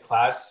to be in a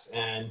class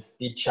and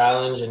be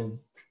challenged and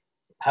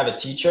have a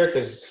teacher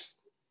because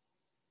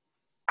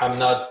I'm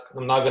not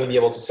going to be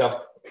able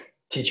to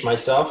teach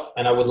myself.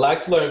 And I would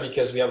like to learn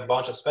because we have a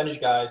bunch of Spanish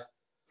guys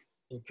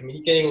and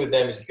communicating with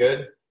them is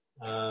good.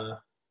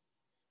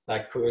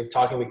 Like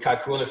talking with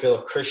Kaku and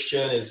feel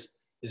Christian is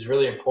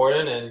really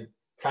important, and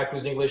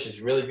Kaku's English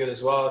is really good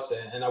as well. So,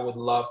 and I would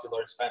love to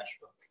learn Spanish.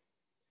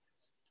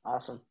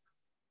 Awesome.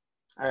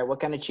 All right, what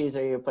kind of cheese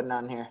are you putting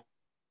on here?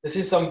 This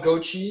is some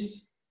goat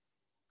cheese.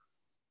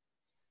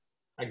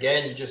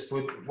 Again, you just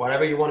put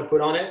whatever you want to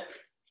put on it.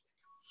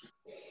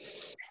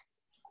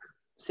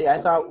 See, I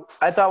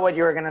thought what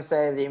you were gonna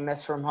say that you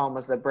missed from home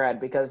was the bread,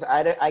 because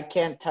I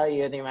can't tell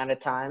you the amount of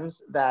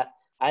times that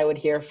I would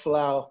hear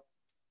Flo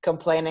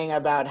complaining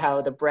about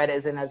how the bread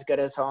isn't as good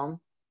as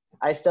home.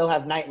 I still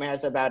have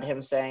nightmares about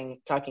him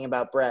talking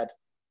about bread.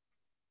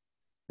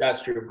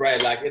 That's true.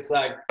 Bread, like it's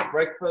like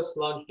breakfast,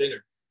 lunch,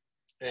 dinner.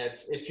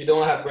 It's if you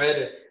don't have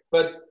bread,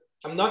 but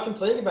I'm not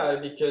complaining about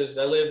it because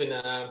I live in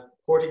a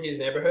Portuguese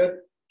neighborhood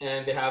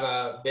and they have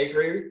a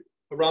bakery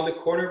around the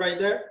corner right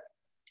there,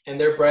 and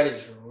their bread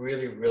is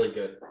really, really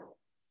good.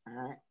 All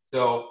right.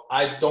 So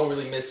I don't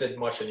really miss it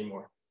much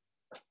anymore.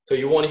 So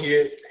you won't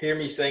hear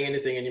me saying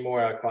anything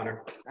anymore,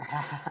 Connor.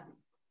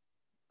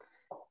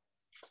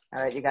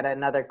 All right, you got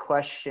another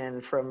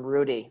question from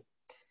Rudy.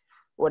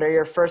 What are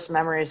your first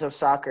memories of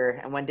soccer,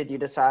 and when did you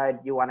decide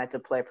you wanted to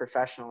play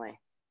professionally?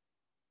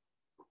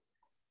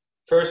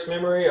 First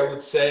memory, I would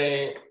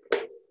say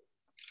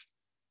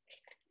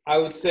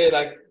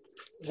like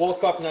World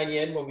Cup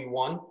 '98 when we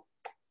won.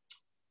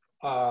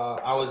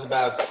 I was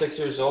about 6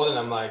 years old,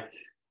 and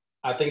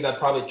I think that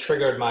probably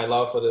triggered my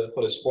love for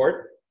the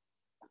sport.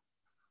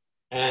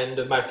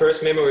 And my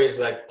first memory is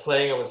like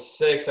playing. I was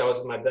 6. I was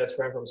with my best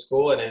friend from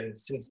school, and then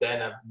since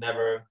then I've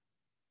never.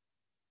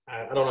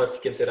 I don't know if you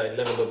can say that I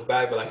never looked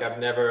back, but like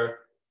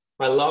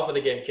my love for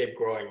the game kept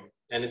growing,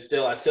 and I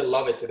still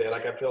love it today.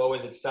 Like I feel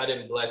always excited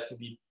and blessed to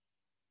be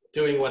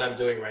doing what I'm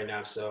doing right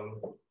now.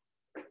 So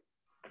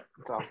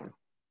it's awesome.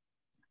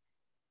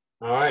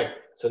 All right,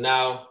 so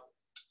now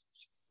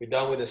we're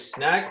done with the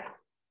snack.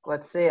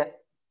 Let's see it.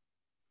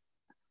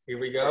 Here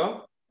we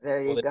go.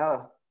 There you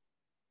go.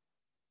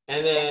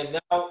 And then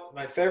now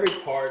my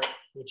favorite part,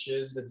 which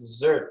is the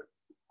dessert.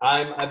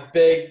 I'm a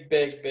big,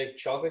 big, big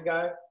chocolate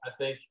guy. I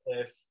think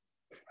if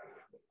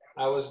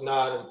I was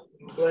not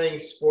playing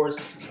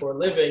sports for a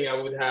living, I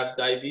would have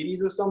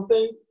diabetes or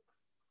something.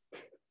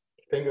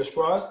 Fingers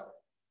crossed.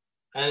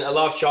 And I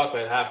love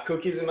chocolate. I have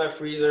cookies in my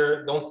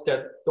freezer. Don't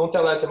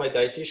tell that to my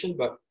dietitian,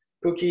 but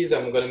cookies.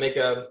 I'm gonna make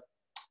a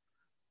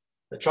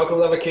chocolate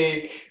lava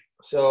cake.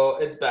 So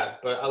it's bad,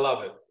 but I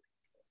love it.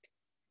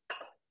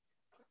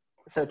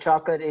 So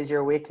chocolate is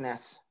your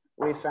weakness.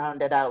 We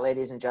found it out,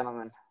 ladies and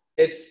gentlemen.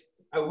 It's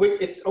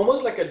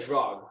almost like a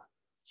drug.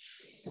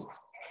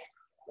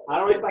 I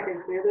don't know if I can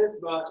say this,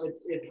 but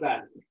it's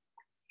bad.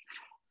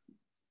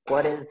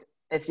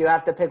 If you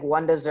have to pick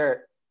one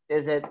dessert,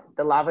 is it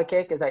the lava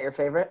cake? Is that your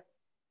favorite?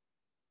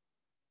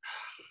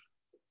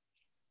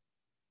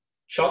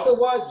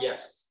 Chocolate-wise,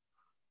 yes.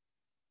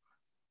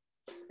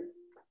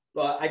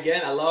 But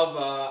again, I love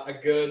a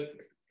good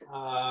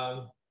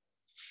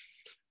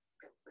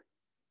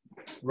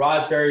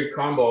raspberry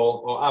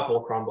crumble or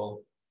apple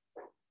crumble.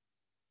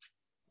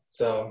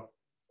 So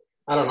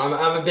I don't know.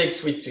 I'm a big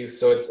sweet tooth,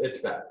 so it's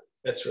bad.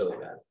 It's really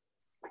bad.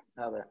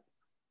 Love it.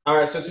 All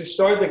right. So to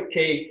start the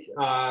cake,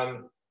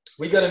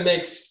 we gotta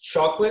mix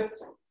chocolate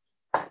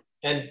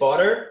and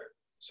butter.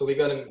 So we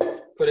gotta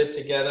put it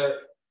together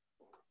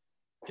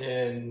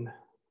in.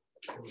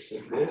 Let's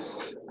take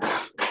this.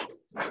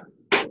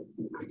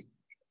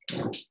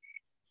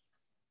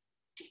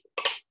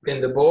 In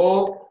the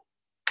bowl.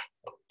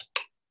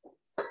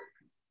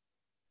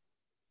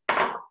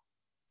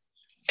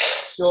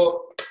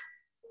 So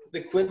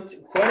the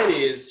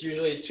quantity is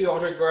usually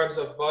 200 grams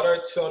of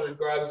butter, 200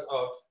 grams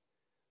of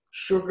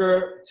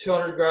sugar,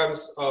 200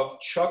 grams of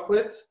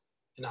chocolate,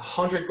 and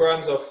 100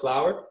 grams of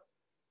flour,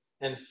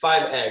 and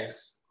 5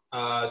 eggs.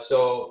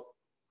 So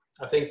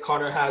I think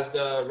Connor has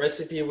the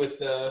recipe with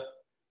the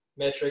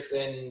metrics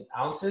in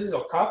ounces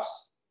or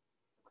cups,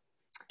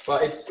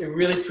 but it's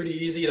really pretty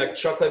easy. Like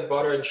chocolate,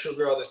 butter, and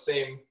sugar are the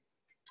same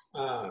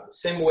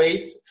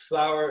weight.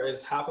 Flour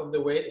is half of the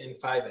weight, and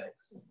 5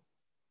 eggs.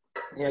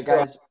 Yeah,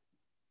 guys. So,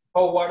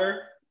 cold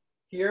water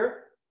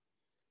here,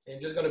 and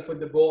just gonna put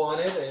the bowl on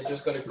it, and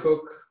just gonna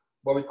cook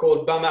what we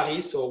call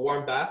bain-marie, so a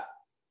warm bath,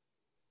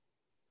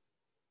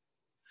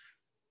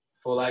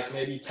 for like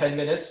maybe 10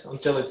 minutes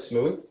until it's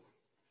smooth.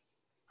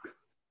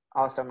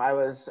 Awesome. I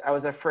was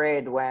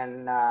afraid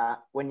when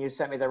you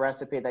sent me the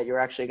recipe that you were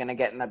actually going to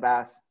get in the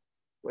bath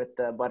with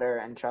the butter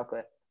and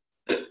chocolate.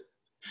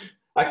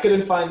 I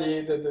couldn't find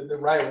the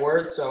right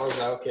word, so I was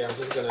like, okay, I'm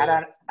just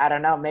gonna. I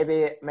don't know.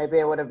 Maybe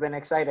it would have been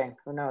exciting.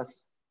 Who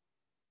knows?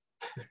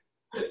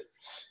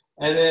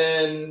 And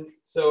then,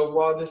 so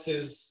while this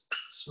is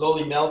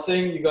slowly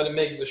melting, you got to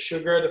mix the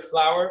sugar, the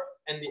flour,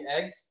 and the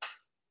eggs.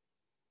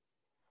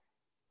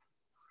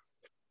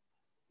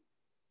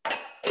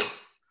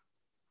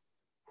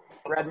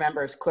 Red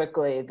members,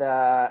 quickly,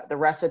 the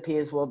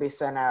recipes will be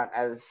sent out,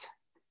 as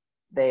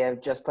they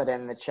have just put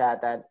in the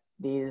chat that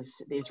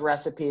these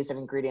recipes and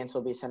ingredients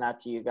will be sent out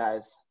to you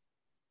guys.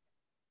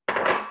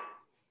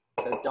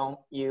 So don't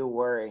you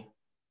worry.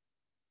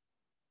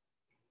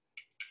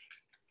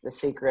 The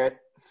secret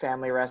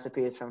family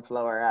recipes from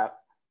Flo are out.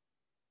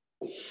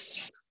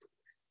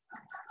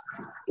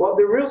 Well,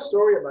 the real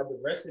story about the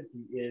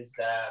recipe is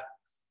that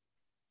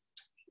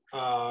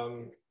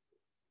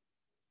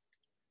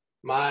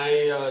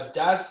my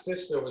dad's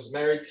sister was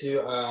married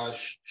to a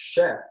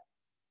chef,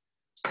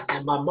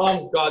 and my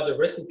mom got the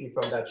recipe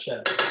from that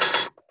chef.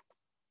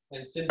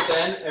 And since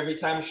then, every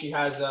time she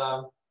has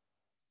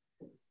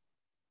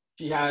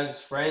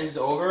friends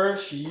over,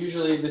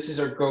 this is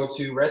her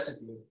go-to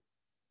recipe.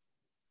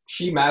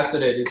 She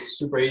mastered it. It's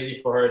super easy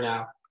for her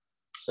now.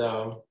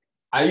 So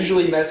I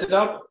usually mess it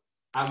up.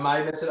 I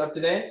might mess it up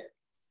today.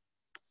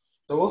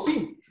 So we'll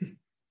see.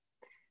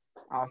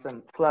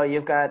 Awesome. Flo,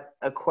 you've got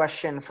a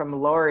question from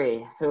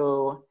Lori,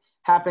 who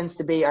happens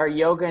to be our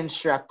yoga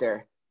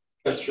instructor.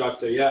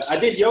 Yeah. I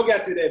did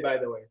yoga today, by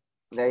the way.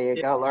 There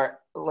you go.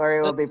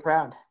 Lori will be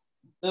proud.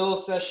 Little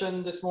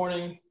session this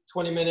morning,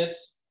 20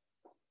 minutes.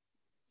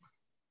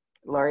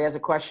 Lori has a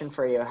question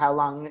for you. How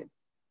long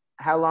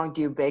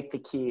do you bake the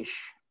quiche?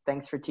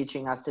 Thanks for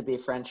teaching us to be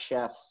French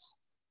chefs.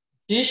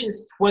 Quiche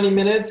is 20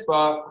 minutes,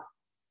 but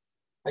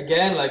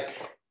again,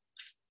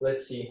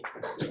 let's see.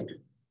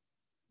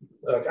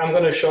 Look, I'm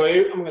going to show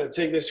you. I'm going to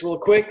take this real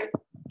quick.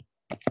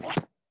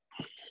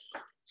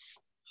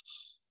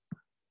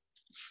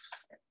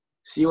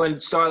 See when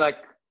it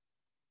starts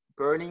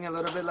burning a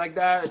little bit like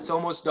that? It's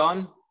almost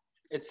done.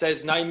 It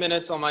says 9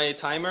 minutes on my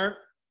timer.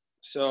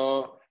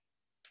 So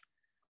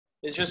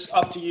it's just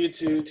up to you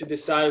to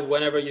decide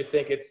whenever you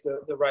think it's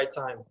the right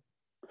time.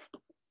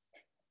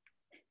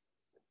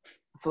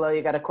 Flo,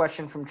 you got a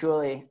question from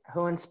Julie.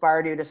 Who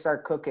inspired you to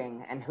start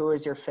cooking, and who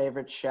is your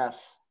favorite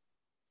chef?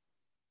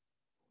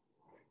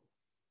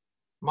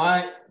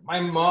 My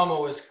mom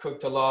always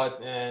cooked a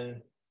lot,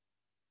 and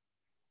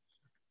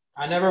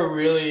I never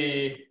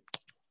really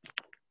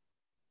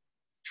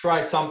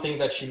tried something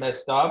that she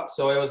messed up.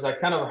 So it was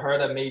kind of her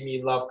that made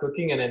me love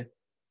cooking. And then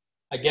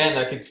again,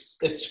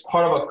 it's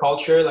part of a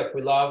culture.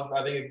 We love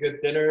having a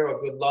good dinner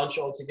or good lunch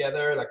all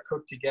together,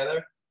 cook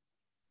together.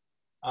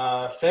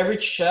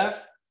 Favorite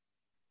chef?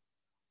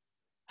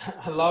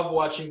 I love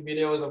watching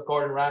videos of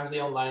Gordon Ramsay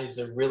online. He's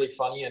a really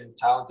funny and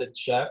talented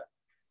chef.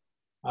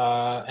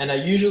 And I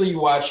usually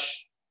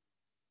watch,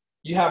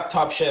 you have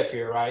Top Chef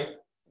here, right?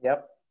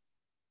 Yep.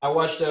 I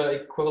watch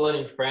the equivalent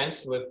in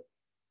France with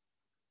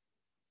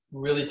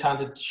really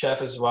talented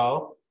chef as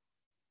well.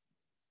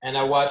 And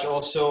I watch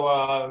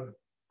also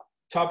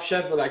Top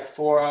Chef, but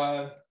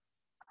for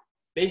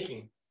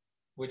baking,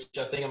 which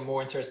I think I'm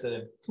more interested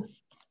in.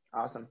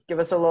 Awesome. Give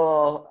us a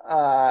little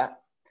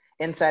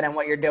insight on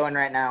what you're doing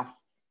right now.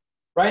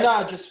 Right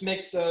now, I just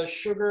mix the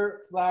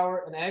sugar,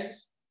 flour, and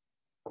eggs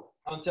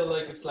until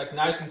it's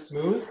nice and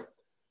smooth.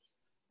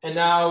 And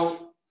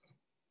now,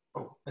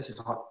 oh, this is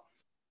hot.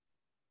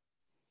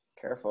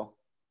 Careful.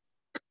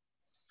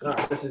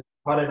 This is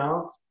hot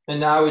enough. And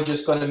now we're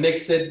just gonna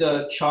mix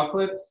the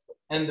chocolate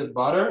and the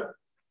butter.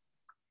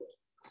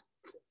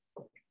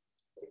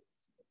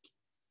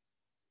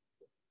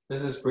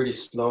 This is pretty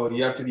slow.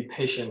 You have to be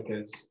patient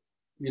because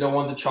you don't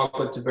want the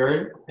chocolate to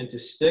burn and to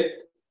stick.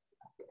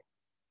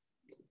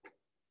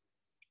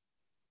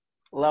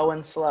 Low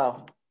and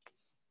slow.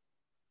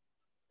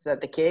 Is that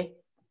the key?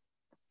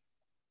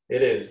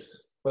 It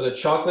is. For the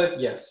chocolate,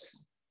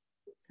 yes.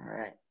 All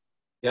right.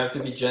 You have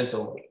to be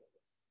gentle.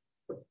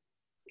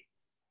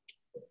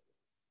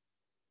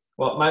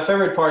 Well, my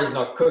favorite part is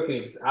not cooking.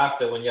 It's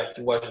after when you have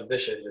to wash the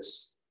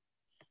dishes.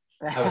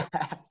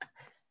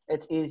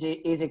 It's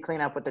easy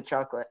cleanup with the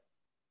chocolate.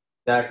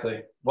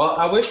 Exactly. Well,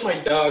 I wish my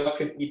dog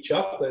could eat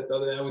chocolate,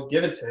 other I would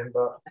give it to him,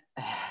 but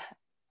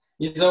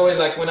he's always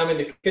like, when I'm in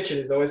the kitchen,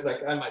 he's always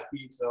like on my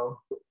feet. So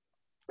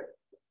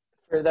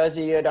For those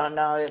of you who don't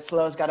know,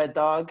 Flo's got a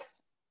dog.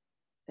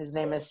 His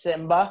name is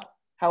Simba.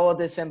 How old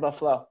is Simba,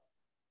 Flo?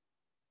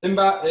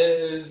 Simba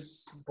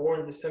is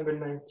born December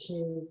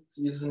 19th.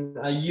 He's in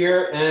a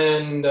year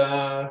and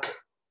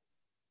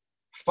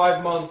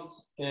 5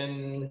 months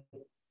and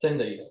 10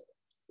 days.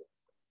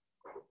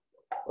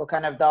 What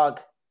kind of dog?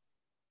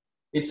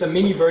 It's a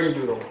mini birdie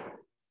doodle.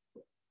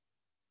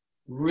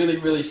 Really,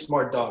 really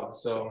smart dog.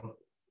 So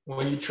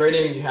when you trade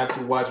him, you have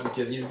to watch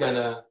because he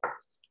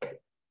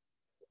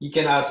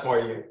can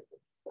outsmart you.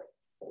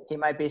 He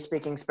might be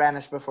speaking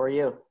Spanish before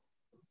you.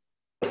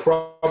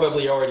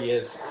 Probably already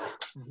is.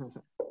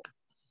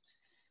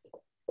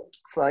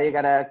 Flo, you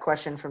got a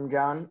question from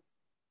John?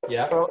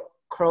 Yeah.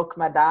 Croque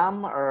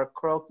madame or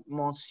croque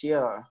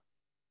monsieur?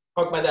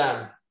 Croque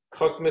madame.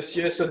 Croque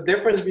monsieur. So the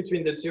difference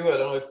between the two, I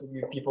don't know if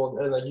you people,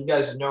 like you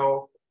guys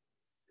know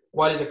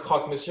what is a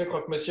croque monsieur.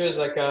 Croque monsieur is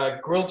like a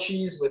grilled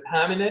cheese with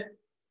ham in it.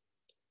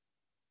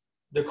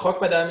 The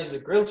croque madame is a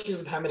grilled cheese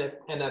with ham in it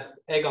and an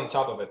egg on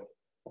top of it.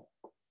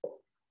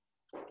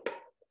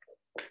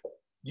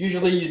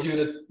 Usually you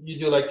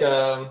do like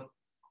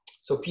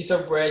so piece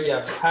of bread, you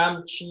have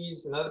ham,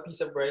 cheese, another piece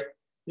of bread.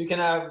 You can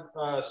have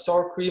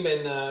sour cream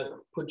and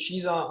put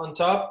cheese on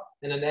top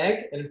and an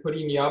egg and put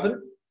it in the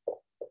oven.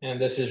 And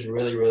this is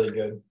really, really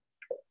good.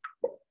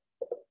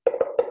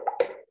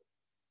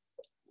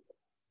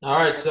 All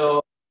right,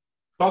 so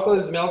chocolate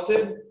is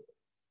melted.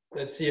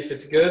 Let's see if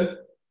it's good.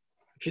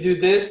 If you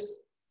do this,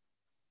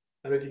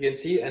 I don't know if you can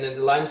see, and then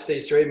the line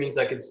stays straight, it means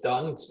like it's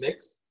done, it's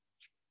mixed.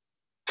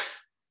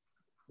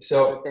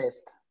 So,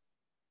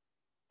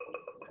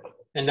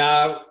 and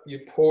now you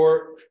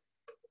pour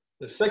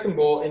the second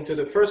bowl into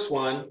the first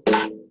one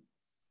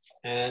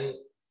and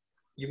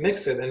you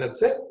mix it and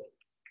that's it.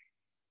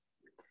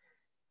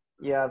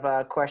 You have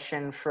a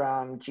question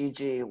from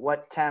Gigi.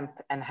 What temp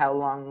and how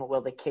long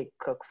will the cake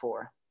cook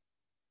for?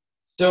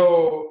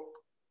 So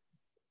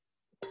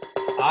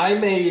I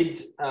made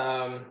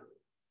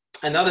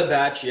another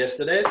batch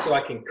yesterday so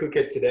I can cook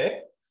it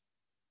today.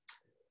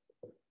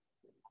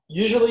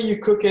 Usually you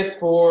cook it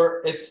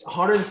it's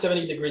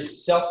 170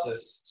 degrees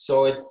Celsius,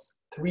 so it's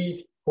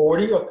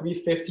 340 or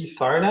 350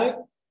 Fahrenheit.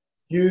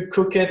 You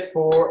cook it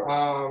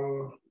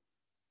for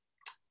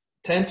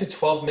 10 to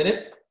 12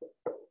 minutes.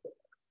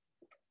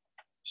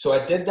 So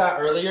I did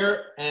that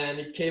earlier and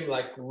it came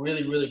like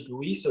really, really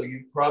gooey, so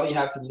you probably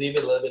have to leave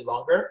it a little bit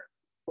longer.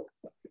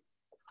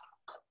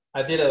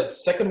 I did a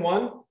second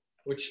one,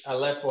 which I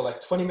left for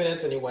like 20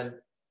 minutes and it went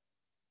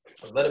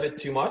a little bit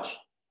too much.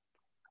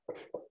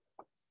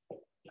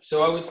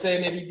 So I would say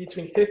maybe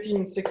between 15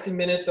 and 60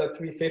 minutes at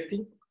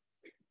 350.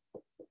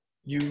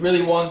 You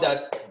really want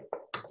that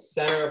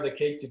center of the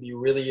cake to be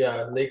really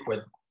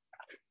liquid.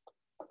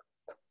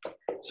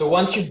 So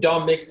once you're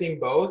done mixing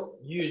both,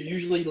 you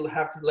usually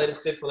have to let it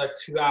sit for like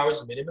 2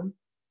 hours minimum.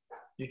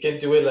 You can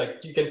do it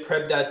like, you can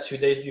prep that 2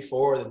 days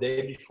before or the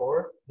day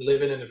before,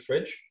 leave it in the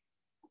fridge.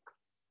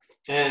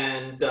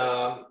 And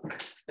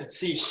let's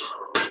see.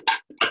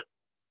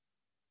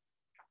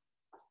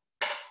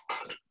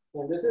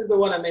 Well, this is the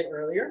one I made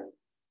earlier.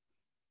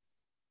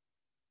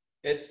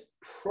 It's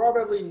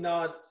probably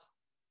not,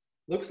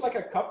 looks like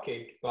a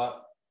cupcake,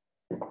 but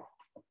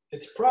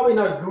it's probably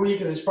not gooey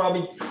because it's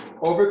probably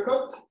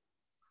overcooked.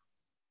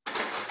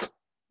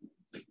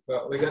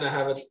 But we're gonna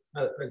have it.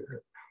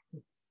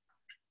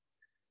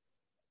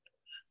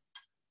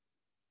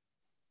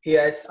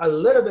 Yeah, it's a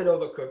little bit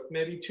overcooked,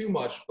 maybe too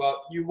much, but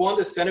you want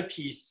the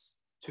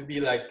centerpiece to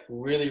be like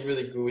really,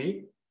 really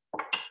gooey.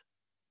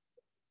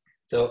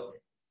 So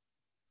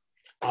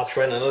I'll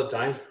try it another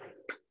time.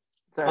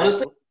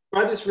 Honestly,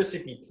 try this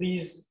recipe.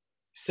 Please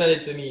send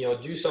it to me or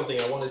do something.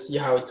 I want to see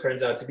how it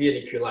turns out to be and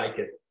if you like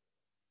it.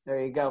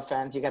 There you go,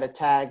 fans. You got to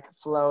tag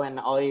Flo in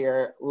all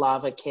your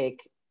lava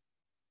cake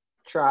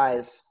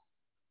tries.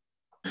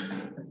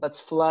 Let's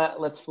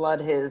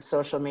flood his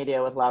social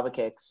media with lava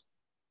cakes.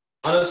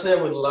 Honestly, I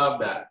would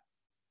love that.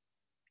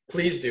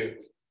 Please do.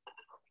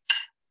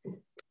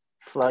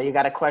 Flo, you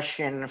got a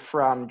question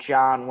from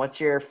John.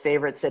 What's your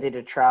favorite city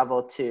to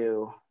travel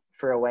to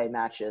for away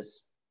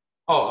matches?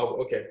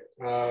 Oh, okay.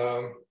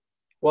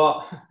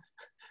 Well,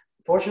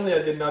 fortunately,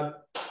 I did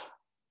not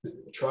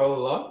travel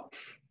a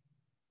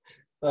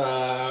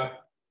lot.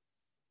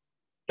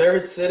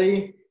 Favorite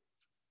city?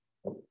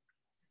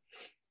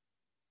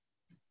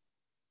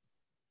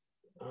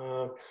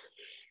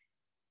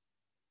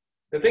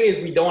 The thing is,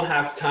 we don't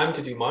have time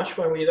to do much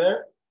when we're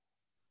there.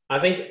 I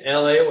think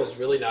LA was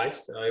really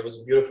nice. It was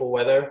beautiful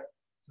weather.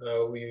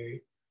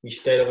 We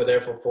stayed over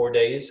there for 4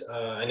 days,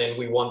 and then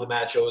we won the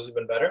match. It was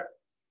even better.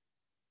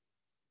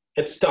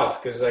 It's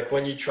tough because like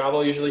when you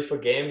travel usually for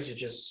games, you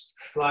just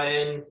fly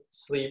in,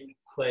 sleep,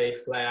 play,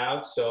 fly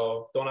out.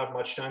 So don't have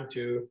much time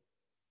to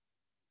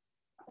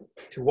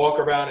walk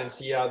around and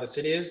see how the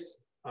city is.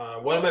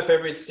 One of my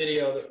favorite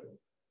cities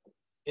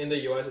in the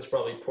US is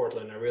probably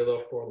Portland. I really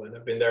love Portland.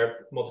 I've been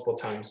there multiple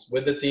times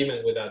with the team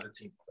and without the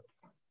team.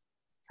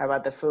 How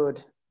about the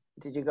food?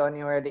 Did you go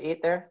anywhere to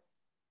eat there?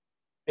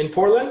 In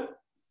Portland?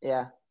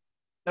 Yeah.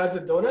 That's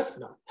a donuts?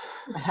 No.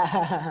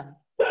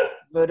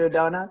 Voodoo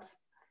Donuts?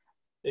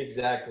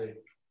 Exactly.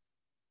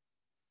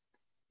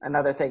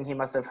 Another thing he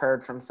must have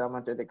heard from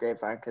someone through the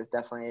grapevine, because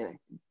definitely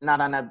not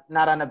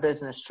on a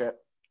business trip.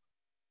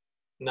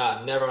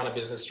 Nah, never on a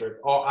business trip.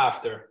 Or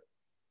after.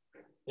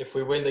 If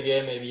we win the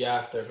game, maybe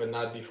after, but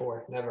not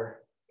before.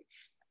 Never.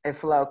 Hey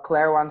Flo,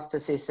 Claire wants to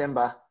see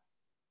Simba.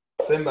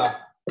 Simba,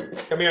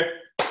 come here.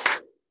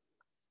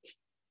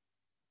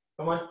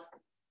 Come on.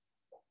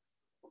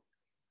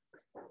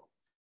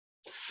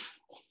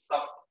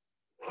 Oh.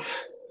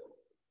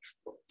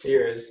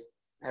 Here is.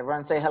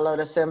 Everyone say hello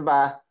to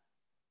Simba.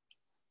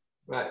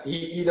 Right.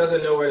 He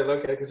doesn't know where to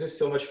look at because there's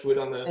so much food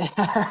on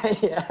the.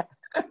 Yeah.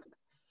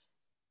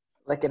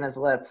 Licking his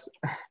lips.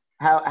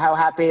 How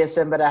happy is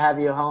Simba to have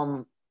you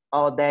home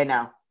all day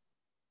now?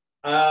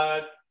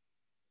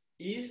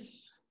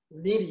 He's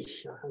needy.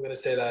 I'm gonna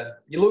say that.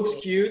 He looks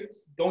cute.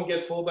 Don't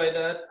get fooled by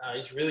that.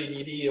 He's really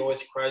needy. He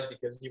always cries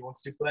because he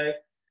wants to play.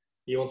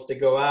 He wants to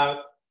go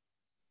out.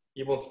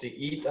 He wants to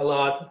eat a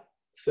lot.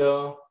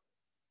 So,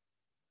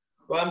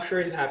 well, I'm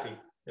sure he's happy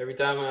every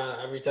time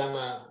I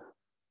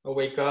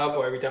wake up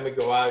or every time we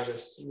go out.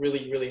 Just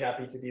really, really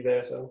happy to be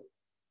there. So,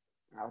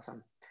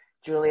 awesome.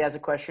 Julie has a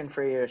question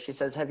for you. She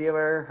says, have you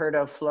ever heard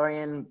of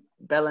Florian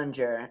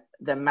Bellinger,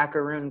 the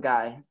macaroon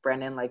guy?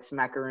 Brandon likes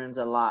macaroons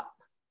a lot.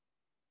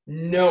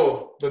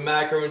 No, but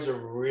macaroons are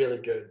really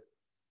good.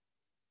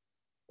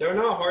 They're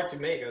not hard to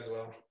make as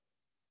well.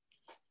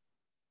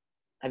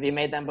 Have you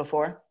made them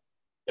before?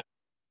 Yeah.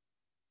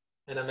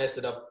 And I messed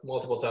it up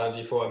multiple times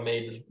before I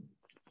made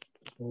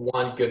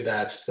one good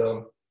batch.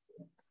 So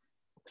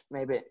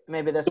maybe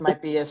this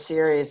might be a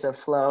series of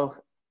Flo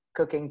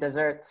cooking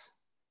desserts.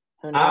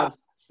 Who knows?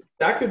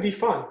 That could be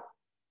fun.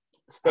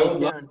 Stay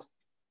tuned.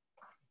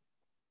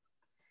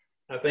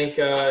 I think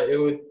it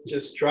would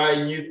just try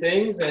new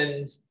things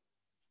and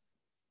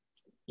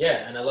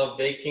yeah, and I love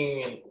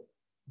baking and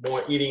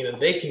more eating than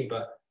baking,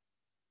 but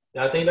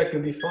I think that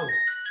could be fun.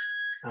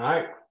 All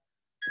right.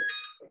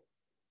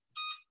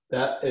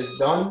 That is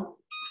done.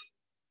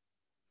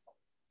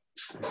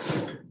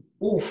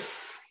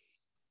 Oof.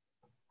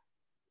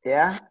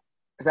 Yeah?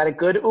 Is that a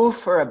good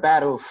oof or a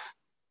bad oof?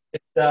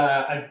 It's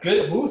a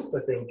good oof, I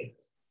think.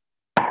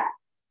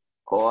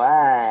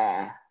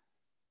 Wow.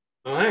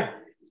 All right.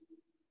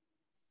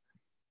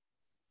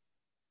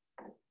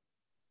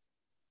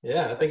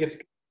 Yeah, I think it's.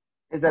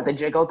 Is that the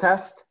jiggle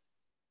test?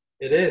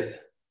 It is.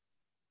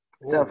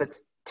 So Ooh. if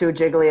it's too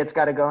jiggly, it's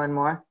got to go in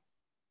more?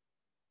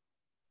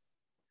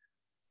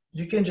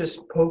 You can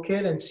just poke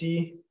it and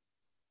see.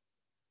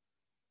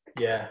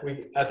 Yeah,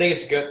 I think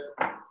it's good.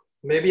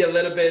 Maybe a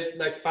little bit,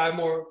 like 5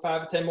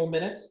 to 10 more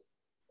minutes.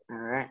 All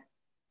right.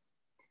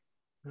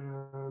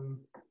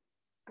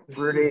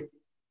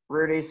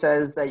 Rudy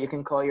says that you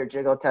can call your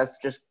jiggle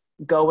test, just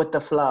go with the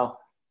flow.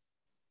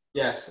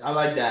 Yes, I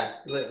like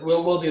that.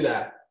 We'll do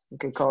that. You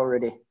can call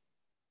Rudy.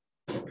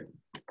 I'm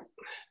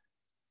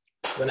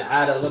gonna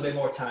add a little bit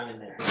more time in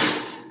there.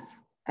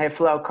 Hey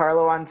Flo,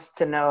 Carla wants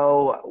to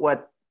know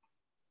what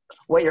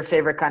your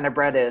favorite kind of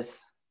bread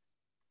is.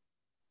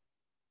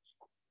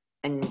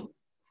 And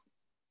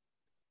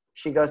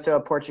she goes to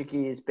a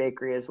Portuguese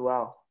bakery as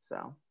well,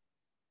 so.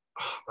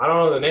 I don't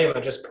know the name, I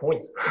just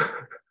point.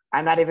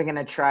 I'm not even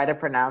gonna try to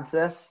pronounce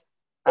this,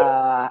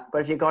 but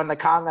if you go in the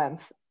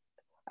comments,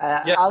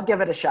 yeah. I'll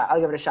give it a shot.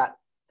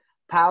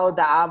 Pau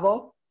da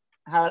Avo,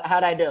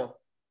 how'd I do?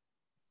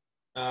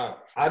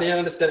 I didn't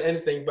understand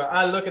anything, but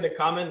I look at the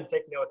comment and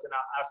take notes, and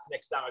I'll ask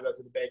next time I go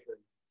to the bakery.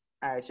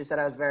 All right, she said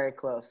I was very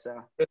close,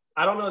 so.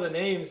 I don't know the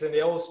names, and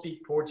they all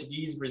speak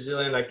Portuguese,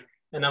 Brazilian,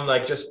 and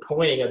I'm just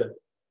pointing at the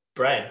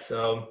bread.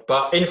 So,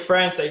 but in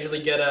France, I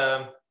usually get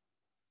you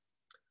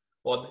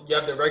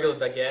have the regular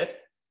baguette,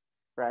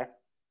 right?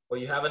 Well,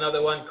 you have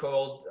another one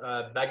called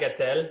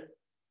bagatelle,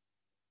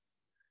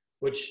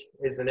 which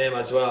is the name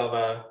as well of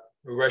a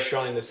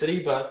restaurant in the city,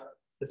 but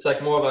it's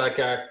more of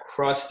a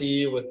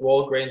crusty with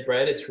whole grain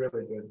bread. It's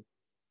really good.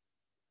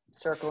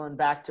 Circling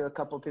back to a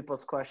couple of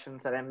people's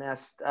questions that I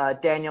missed.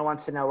 Daniel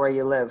wants to know where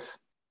you live.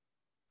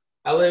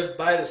 I live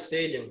by the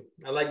stadium.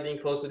 I like being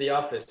close to the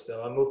office,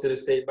 so I moved to the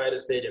state by the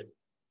stadium.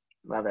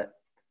 Love it.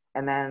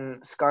 And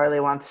then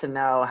Scarlett wants to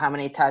know, how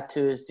many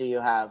tattoos do you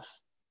have?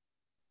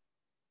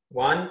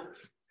 1,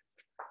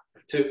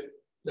 2.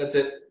 That's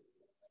it.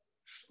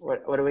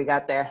 What do we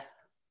got there?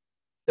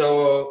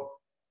 So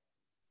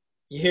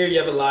here you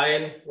have a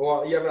lion.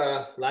 Well, you have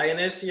a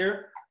lioness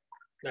here,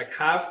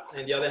 half,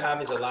 and the other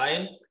half is a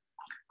lion.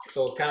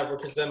 So kind of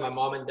represent my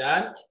mom and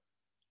dad.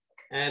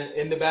 And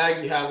in the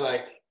bag you have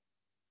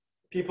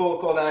people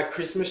call that a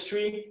Christmas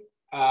tree,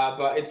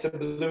 but it's a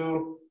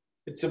blue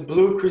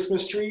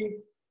Christmas tree.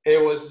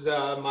 It was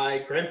my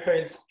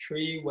grandparents'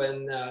 tree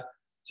when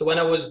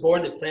I was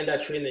born. They planted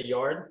that tree in the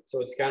yard, so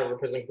it's kind of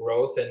represent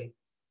growth and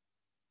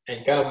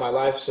kind of my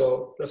life.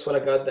 So that's what I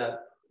got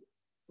that.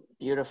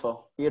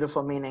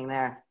 Beautiful meaning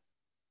there.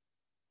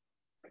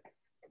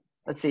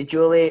 Let's see.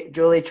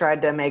 Julie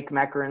tried to make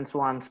macarons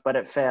once, but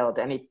it failed.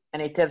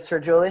 Any tips for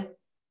Julie?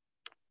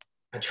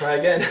 I try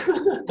again.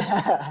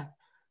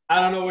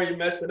 I don't know where you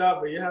messed it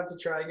up, but you have to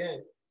try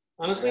again.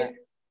 Honestly, Right.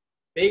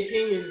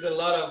 baking is a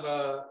lot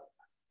of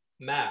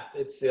math.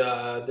 It's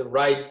the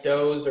right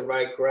dose, the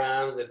right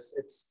grams.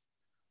 It's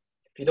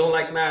if you don't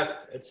like math,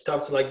 it's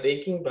tough to like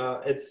baking,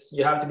 but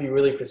you have to be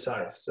really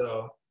precise.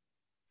 So,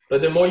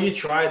 but the more you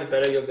try, the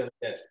better you're gonna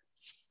get.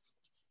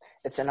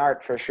 It's an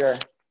art for sure.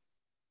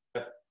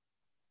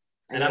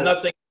 And I'm not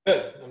saying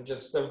good.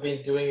 I've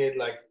been doing it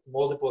like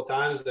multiple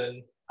times,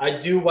 and I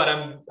do what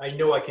I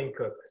know I can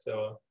cook.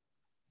 So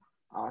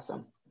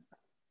awesome.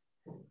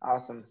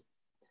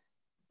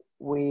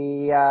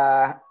 We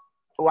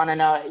want to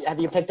know, have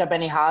you picked up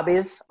any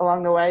hobbies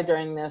along the way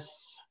during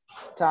this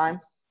time?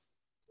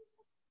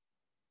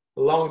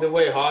 Along the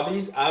way,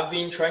 hobbies. I've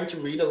been trying to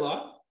read a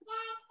lot.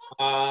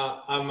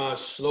 I'm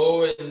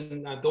slow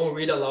and I don't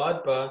read a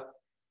lot, but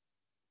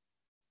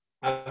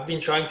I've been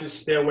trying to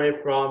stay away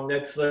from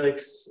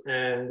Netflix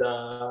and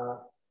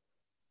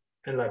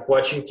like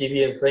watching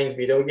TV and playing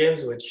video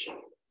games, which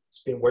has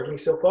been working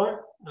so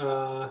far.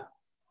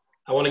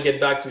 I want to get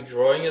back to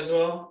drawing as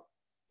well.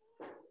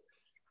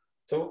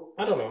 So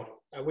I don't know.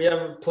 We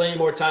have plenty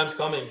more times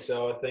coming,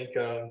 so I think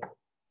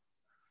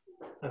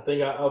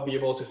I'll be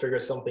able to figure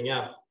something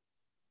out.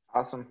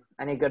 Awesome.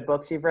 Any good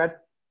books you've read?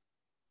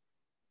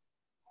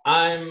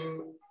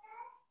 I'm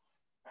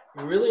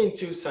really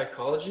into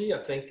psychology.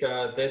 I think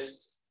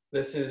this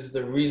is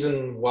the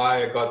reason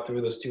why I got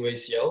through those 2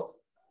 ACLs.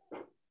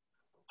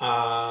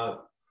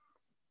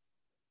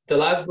 The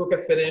last book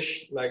I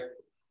finished like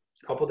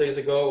a couple days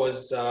ago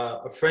was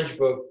a French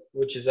book,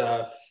 which is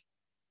a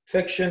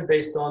fiction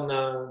based on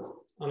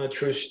a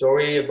true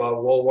story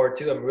about World War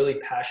II. I'm really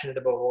passionate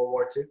about World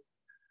War II.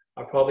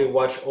 I'll probably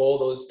watch all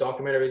those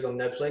documentaries on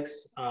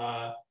Netflix.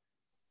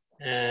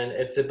 And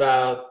it's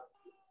about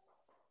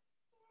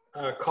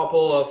a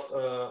couple of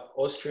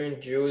Austrian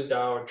Jews that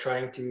are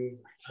trying to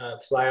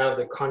fly out of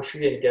the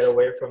country and get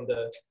away from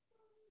the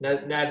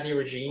Nazi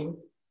regime.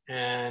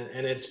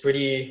 And it's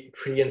pretty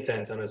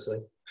intense, honestly.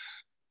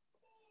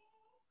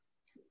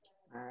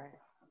 All right.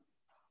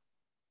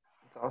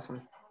 That's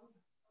awesome.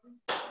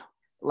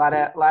 A lot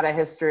of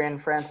history in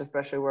France,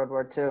 especially World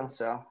War II.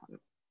 So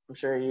I'm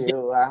sure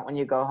you, when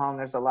you go home,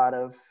 there's a lot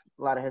of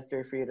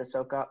history for you to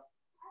soak up.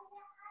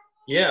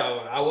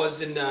 Yeah, I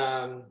was in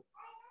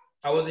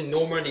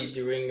Normandy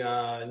during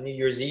New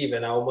Year's Eve,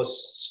 and I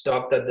almost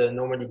stopped at the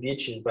Normandy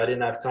beaches, but I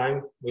didn't have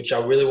time, which I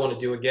really want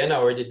to do again. I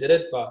already did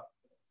it, but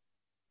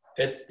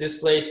this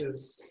place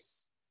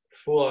is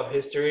full of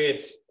history.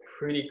 It's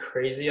pretty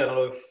crazy. I don't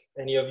know if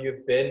any of you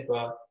have been,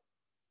 but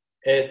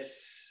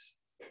it's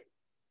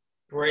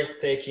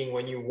breathtaking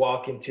when you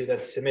walk into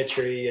that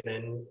cemetery and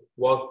then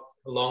walk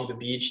along the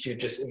beach to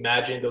just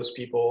imagine those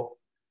people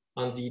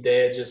on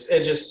D-Day.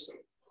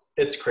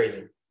 It's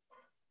crazy.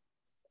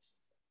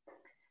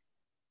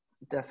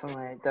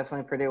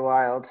 Definitely pretty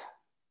wild.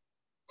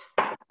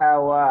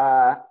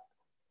 How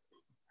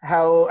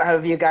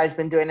have you guys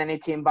been doing any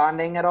team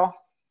bonding at all?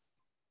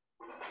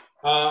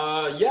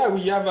 Yeah,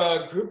 we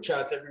have group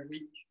chats every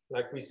week.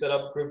 Like we set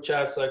up group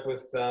chats like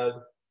with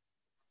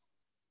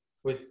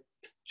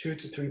 2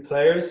 to 3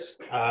 players.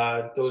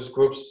 Those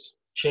groups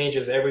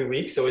changes every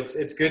week, so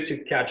it's good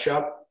to catch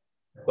up.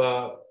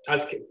 But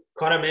as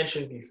Connor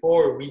mentioned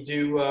before, we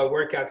do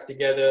workouts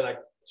together like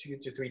 2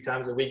 to 3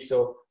 times a week,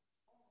 so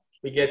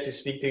we get to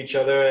speak to each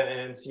other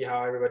and see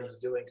how everybody's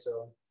doing.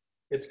 So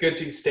it's good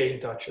to stay in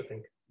touch, I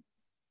think.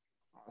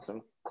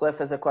 Awesome. Cliff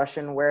has a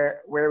question.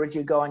 Where would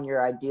you go on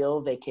your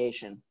ideal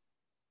vacation?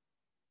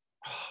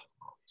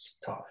 It's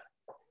tough.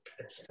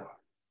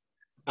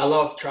 I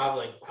love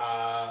traveling.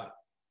 I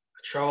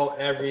travel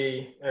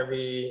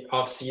every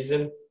off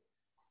season.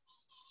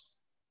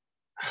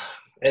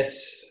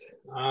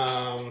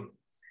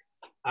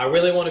 I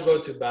really want to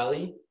go to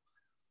Bali.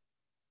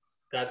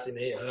 That's in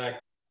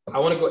I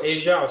want to go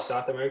Asia or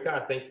South America. I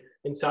think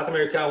in South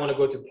America, I want to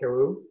go to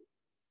Peru.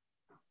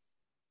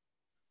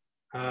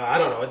 I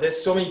don't know.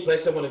 There's so many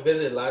places I want to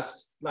visit.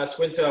 Last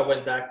winter, I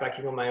went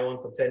backpacking on my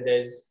own for 10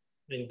 days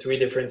in 3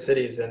 different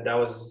cities, and that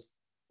was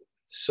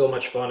so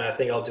much fun. I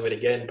think I'll do it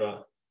again.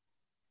 But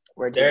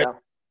Where'd you go?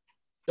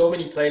 So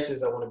many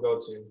places I want to go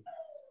to.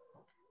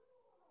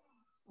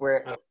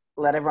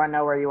 Let everyone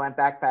know where you went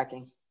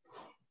backpacking.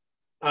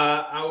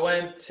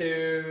 I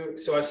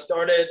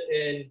started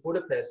in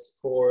Budapest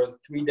for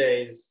 3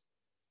 days,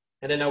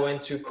 and then I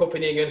went to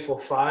Copenhagen for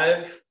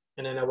 5,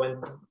 and then I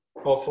went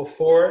for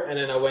 4, and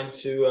then I went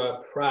to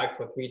Prague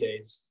for 3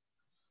 days.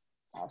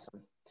 Awesome.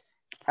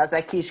 How's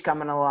that quiche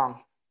coming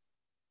along?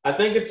 I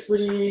think it's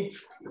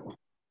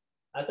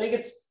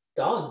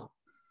done.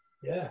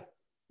 Yeah.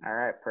 All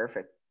right,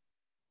 perfect.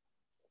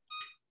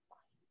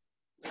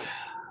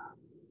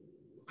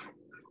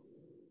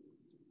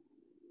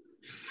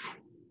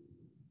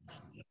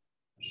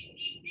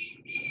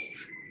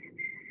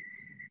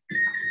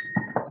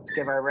 Let's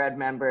give our red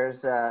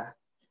members a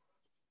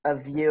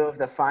view of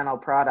the final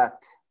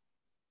product.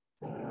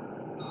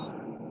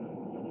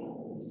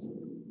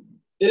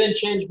 didn't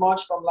change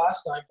much from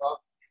last time, but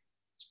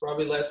it's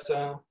probably less.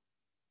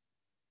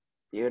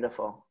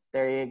 Beautiful.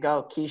 There you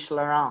go. Quiche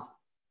Laurent.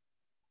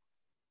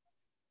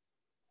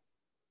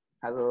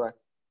 How's it look?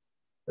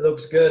 It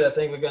looks good. I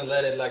think we're gonna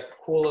let it like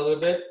cool a little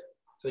bit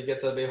so it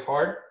gets a bit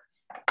hard,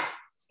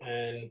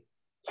 and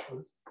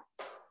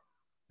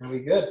we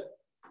good.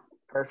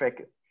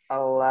 Perfect.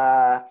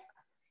 I'll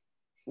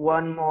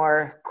one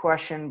more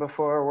question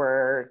before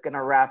we're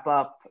gonna wrap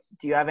up.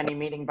 Do you have any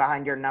meaning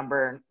behind your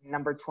number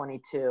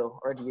 22,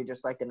 or do you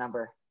just like the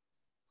number?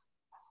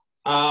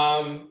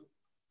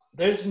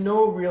 There's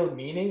no real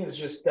meaning. It's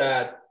just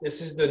that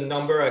this is the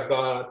number I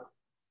got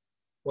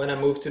when I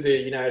moved to the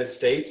United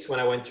States, when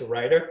I went to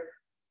Ryder.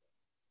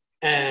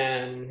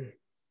 And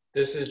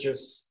this is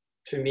just,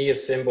 to me, a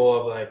symbol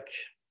of like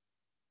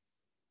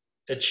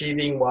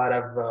achieving what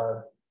I've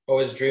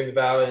always dreamed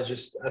about. It's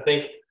just, I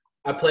think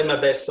I played my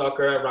best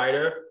soccer at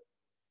Ryder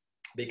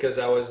because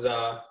I was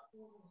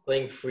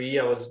playing free.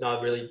 I was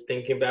not really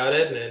thinking about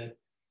it. And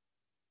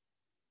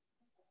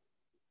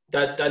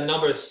that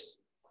number's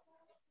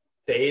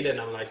stayed, and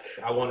I'm like,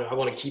 I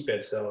want to keep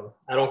it. So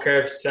I don't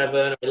care if 7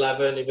 or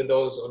 11, even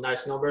those are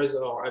nice numbers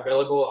are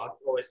available, I'll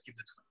always keep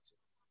the 22.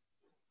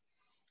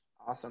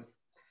 Awesome.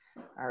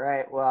 All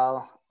right.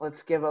 Well,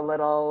 let's give a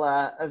little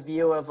a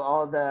view of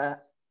all the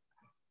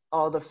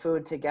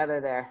food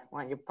together there.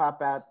 Why don't you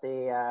pop out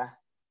the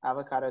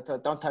avocado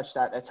toast? Don't touch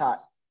that. It's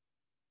hot.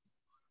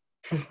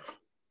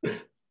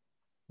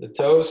 The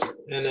toast,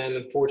 and then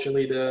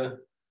unfortunately the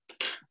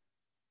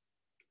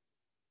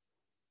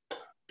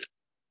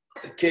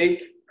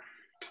cake.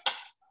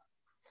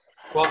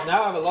 Well,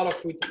 now I have a lot of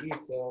food to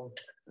eat, so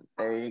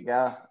There you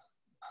go.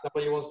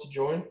 somebody wants to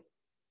join.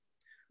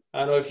 I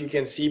don't know if you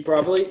can see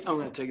properly. I'm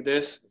gonna take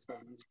this. It's not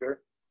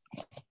easier.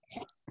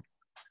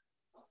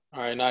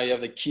 All right, now you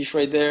have the quiche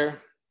right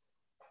there,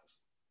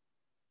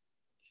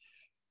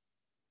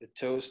 the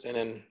toast, and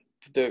then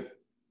the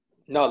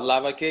not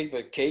lava cake,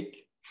 but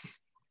cake.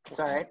 It's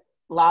all right.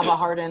 Lava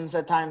hardens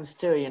at times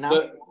too, you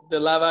know? The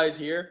lava is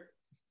here.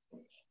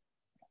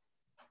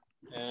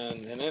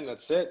 And then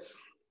that's it.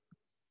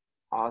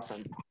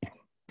 Awesome.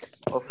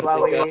 Well,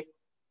 Flo,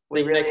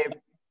 we really next time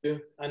do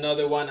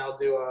another one. I'll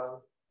do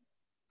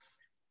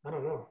I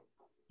don't know.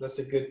 That's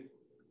a good.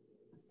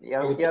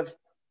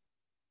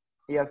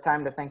 you have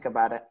time to think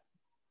about it.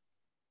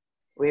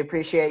 We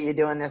appreciate you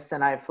doing this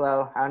tonight,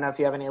 Flo. I don't know if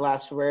you have any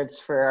last words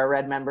for our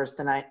Red members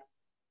tonight.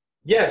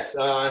 Yes,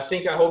 I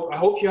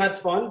hope you had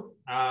fun.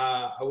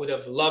 I would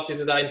have loved to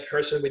do that in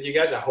person with you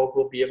guys. I hope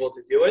we'll be able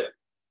to do it.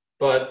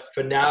 But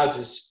for now,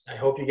 just I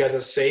hope you guys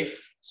are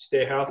safe,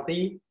 stay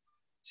healthy,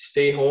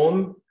 stay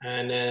home,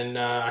 and then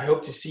I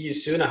hope to see you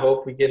soon. I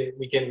hope we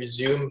can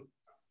resume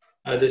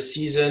the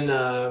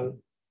season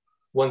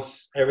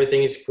once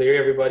everything is clear,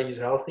 everybody's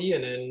healthy,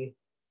 and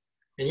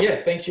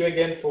yeah, thank you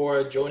again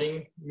for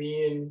joining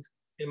me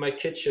in my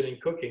kitchen and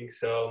cooking.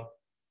 So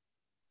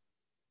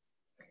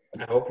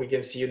I hope we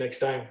can see you next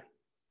time.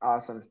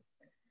 Awesome.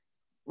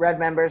 Red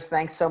members,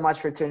 thanks so much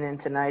for tuning in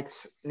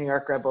tonight's New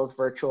York Rebels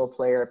virtual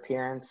player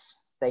appearance.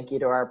 Thank you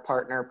to our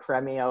partner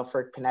Premio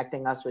for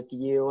connecting us with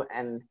you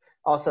and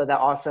also the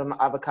awesome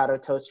avocado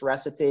toast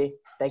recipe.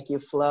 Thank you,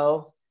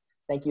 Flo.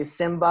 Thank you,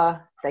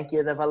 Simba. Thank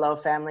you, the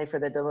Valot family, for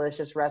the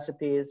delicious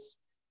recipes.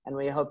 And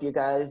we hope you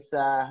guys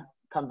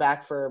come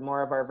back for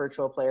more of our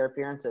virtual player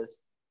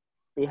appearances.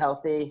 Be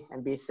healthy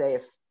and be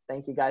safe.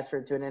 Thank you guys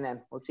for tuning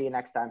in. We'll see you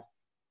next time.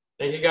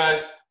 Thank you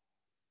guys.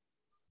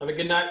 Have a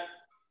good night.